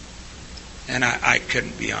me. And I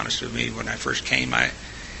couldn't be honest with me when I first came.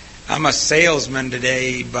 I'm a salesman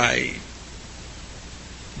today by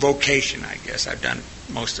vocation, I guess. I've done it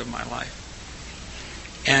most of my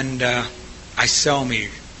life. And I sell me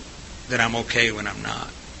that I'm okay when I'm not.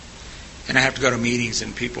 And I have to go to meetings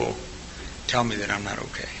and people tell me that I'm not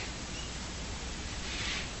okay.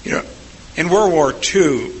 In World War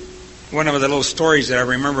II, one of the little stories that I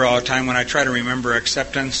remember all the time when I try to remember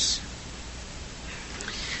acceptance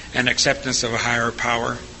and acceptance of a higher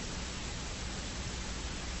power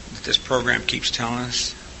that this program keeps telling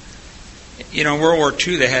us. In World War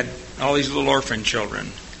II, they had all these little orphan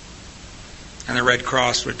children, and the Red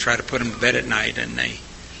Cross would try to put them to bed at night, and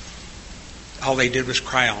all they did was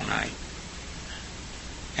cry all night.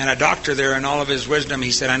 And a doctor there, in all of his wisdom,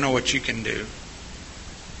 he said, I know what you can do.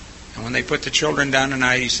 And when they put the children down at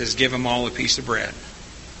night, he says, give them all a piece of bread.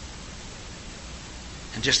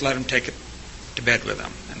 And just let them take it to bed with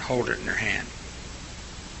them and hold it in their hand.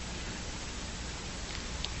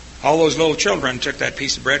 All those little children took that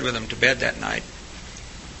piece of bread with them to bed that night.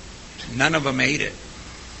 None of them ate it.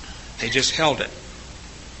 They just held it.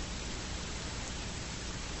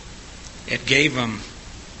 It gave them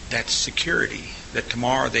that security that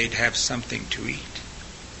tomorrow they'd have something to eat.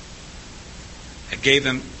 It gave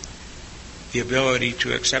them the ability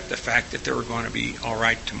to accept the fact that they were going to be all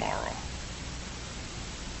right tomorrow.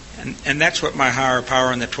 And that's what my higher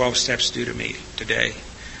power and the 12 steps do to me today.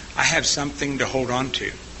 I have something to hold on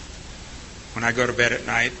to when I go to bed at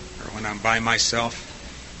night or when I'm by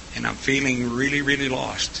myself and I'm feeling really, really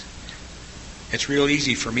lost. It's real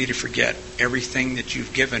easy for me to forget everything that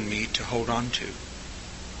you've given me to hold on to.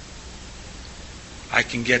 I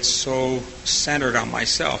can get so centered on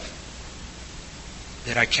myself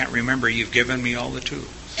that I can't remember you've given me all the tools.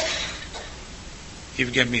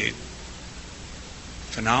 You've given me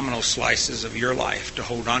phenomenal slices of your life to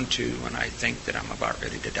hold on to when I think that I'm about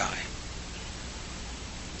ready to die.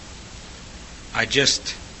 I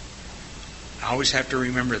always have to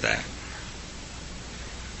remember that.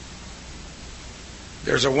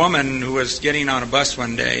 There's a woman who was getting on a bus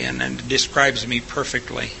one day and describes me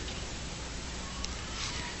perfectly.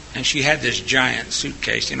 And she had this giant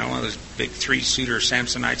suitcase, one of those big 3-seater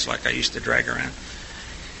Samsonites like I used to drag around.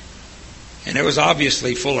 And it was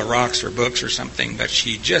obviously full of rocks or books or something, but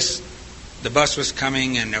the bus was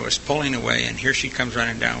coming and it was pulling away, and here she comes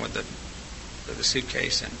running down with the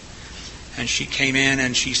suitcase. And she came in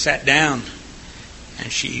and she sat down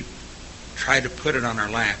and she tried to put it on her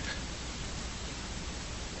lap.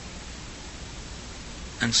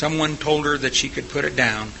 And someone told her that she could put it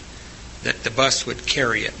down, that the bus would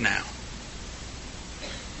carry it now.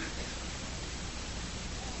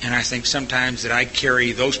 And I think sometimes that I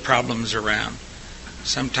carry those problems around.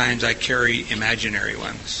 Sometimes I carry imaginary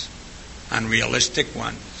ones, unrealistic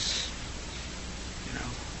ones,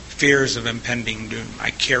 fears of impending doom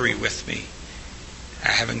I carry with me.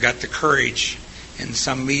 I haven't got the courage in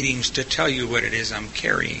some meetings to tell you what it is I'm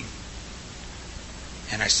carrying.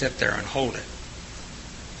 And I sit there and hold it,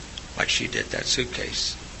 like she did that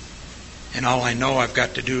suitcase. And all I know I've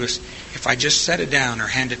got to do is, if I just set it down or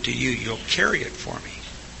hand it to you, you'll carry it for me.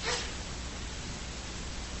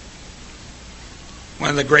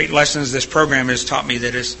 One of the great lessons this program has taught me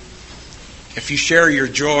that is, if you share your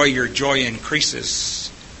joy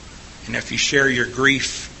increases. And if you share your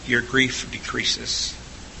grief decreases.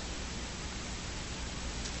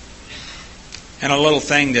 And a little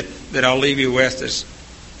thing that I'll leave you with is,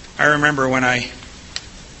 I remember when I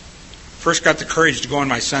first got the courage to go in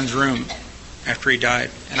my son's room after he died.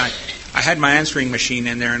 And I had my answering machine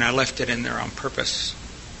in there, and I left it in there on purpose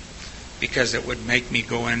because it would make me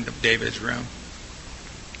go into David's room.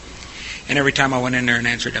 And every time I went in there and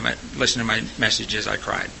answered him, listened to my messages, I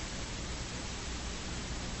cried.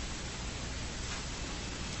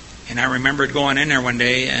 And I remembered going in there one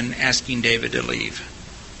day and asking David to leave.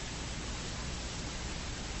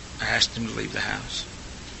 I asked him to leave the house.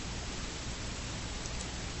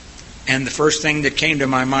 And the first thing that came to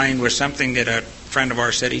my mind was something that a friend of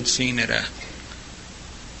ours said he'd seen at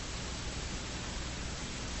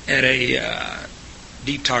a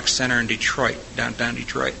detox center in Detroit, downtown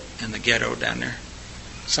Detroit, in the ghetto down there.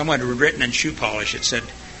 Someone had written in shoe polish, it said,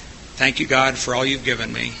 "Thank you, God, for all you've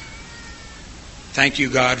given me. Thank you,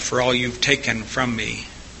 God, for all you've taken from me.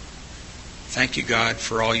 Thank you, God,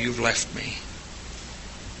 for all you've left me."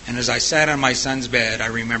 And as I sat on my son's bed, I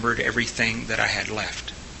remembered everything that I had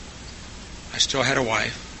left. I still had a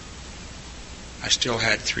wife. I still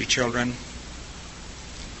had 3 children.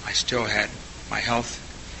 I still had my health.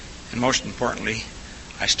 And most importantly,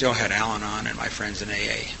 I still had Al-Anon and my friends in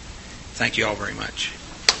AA. Thank you all very much.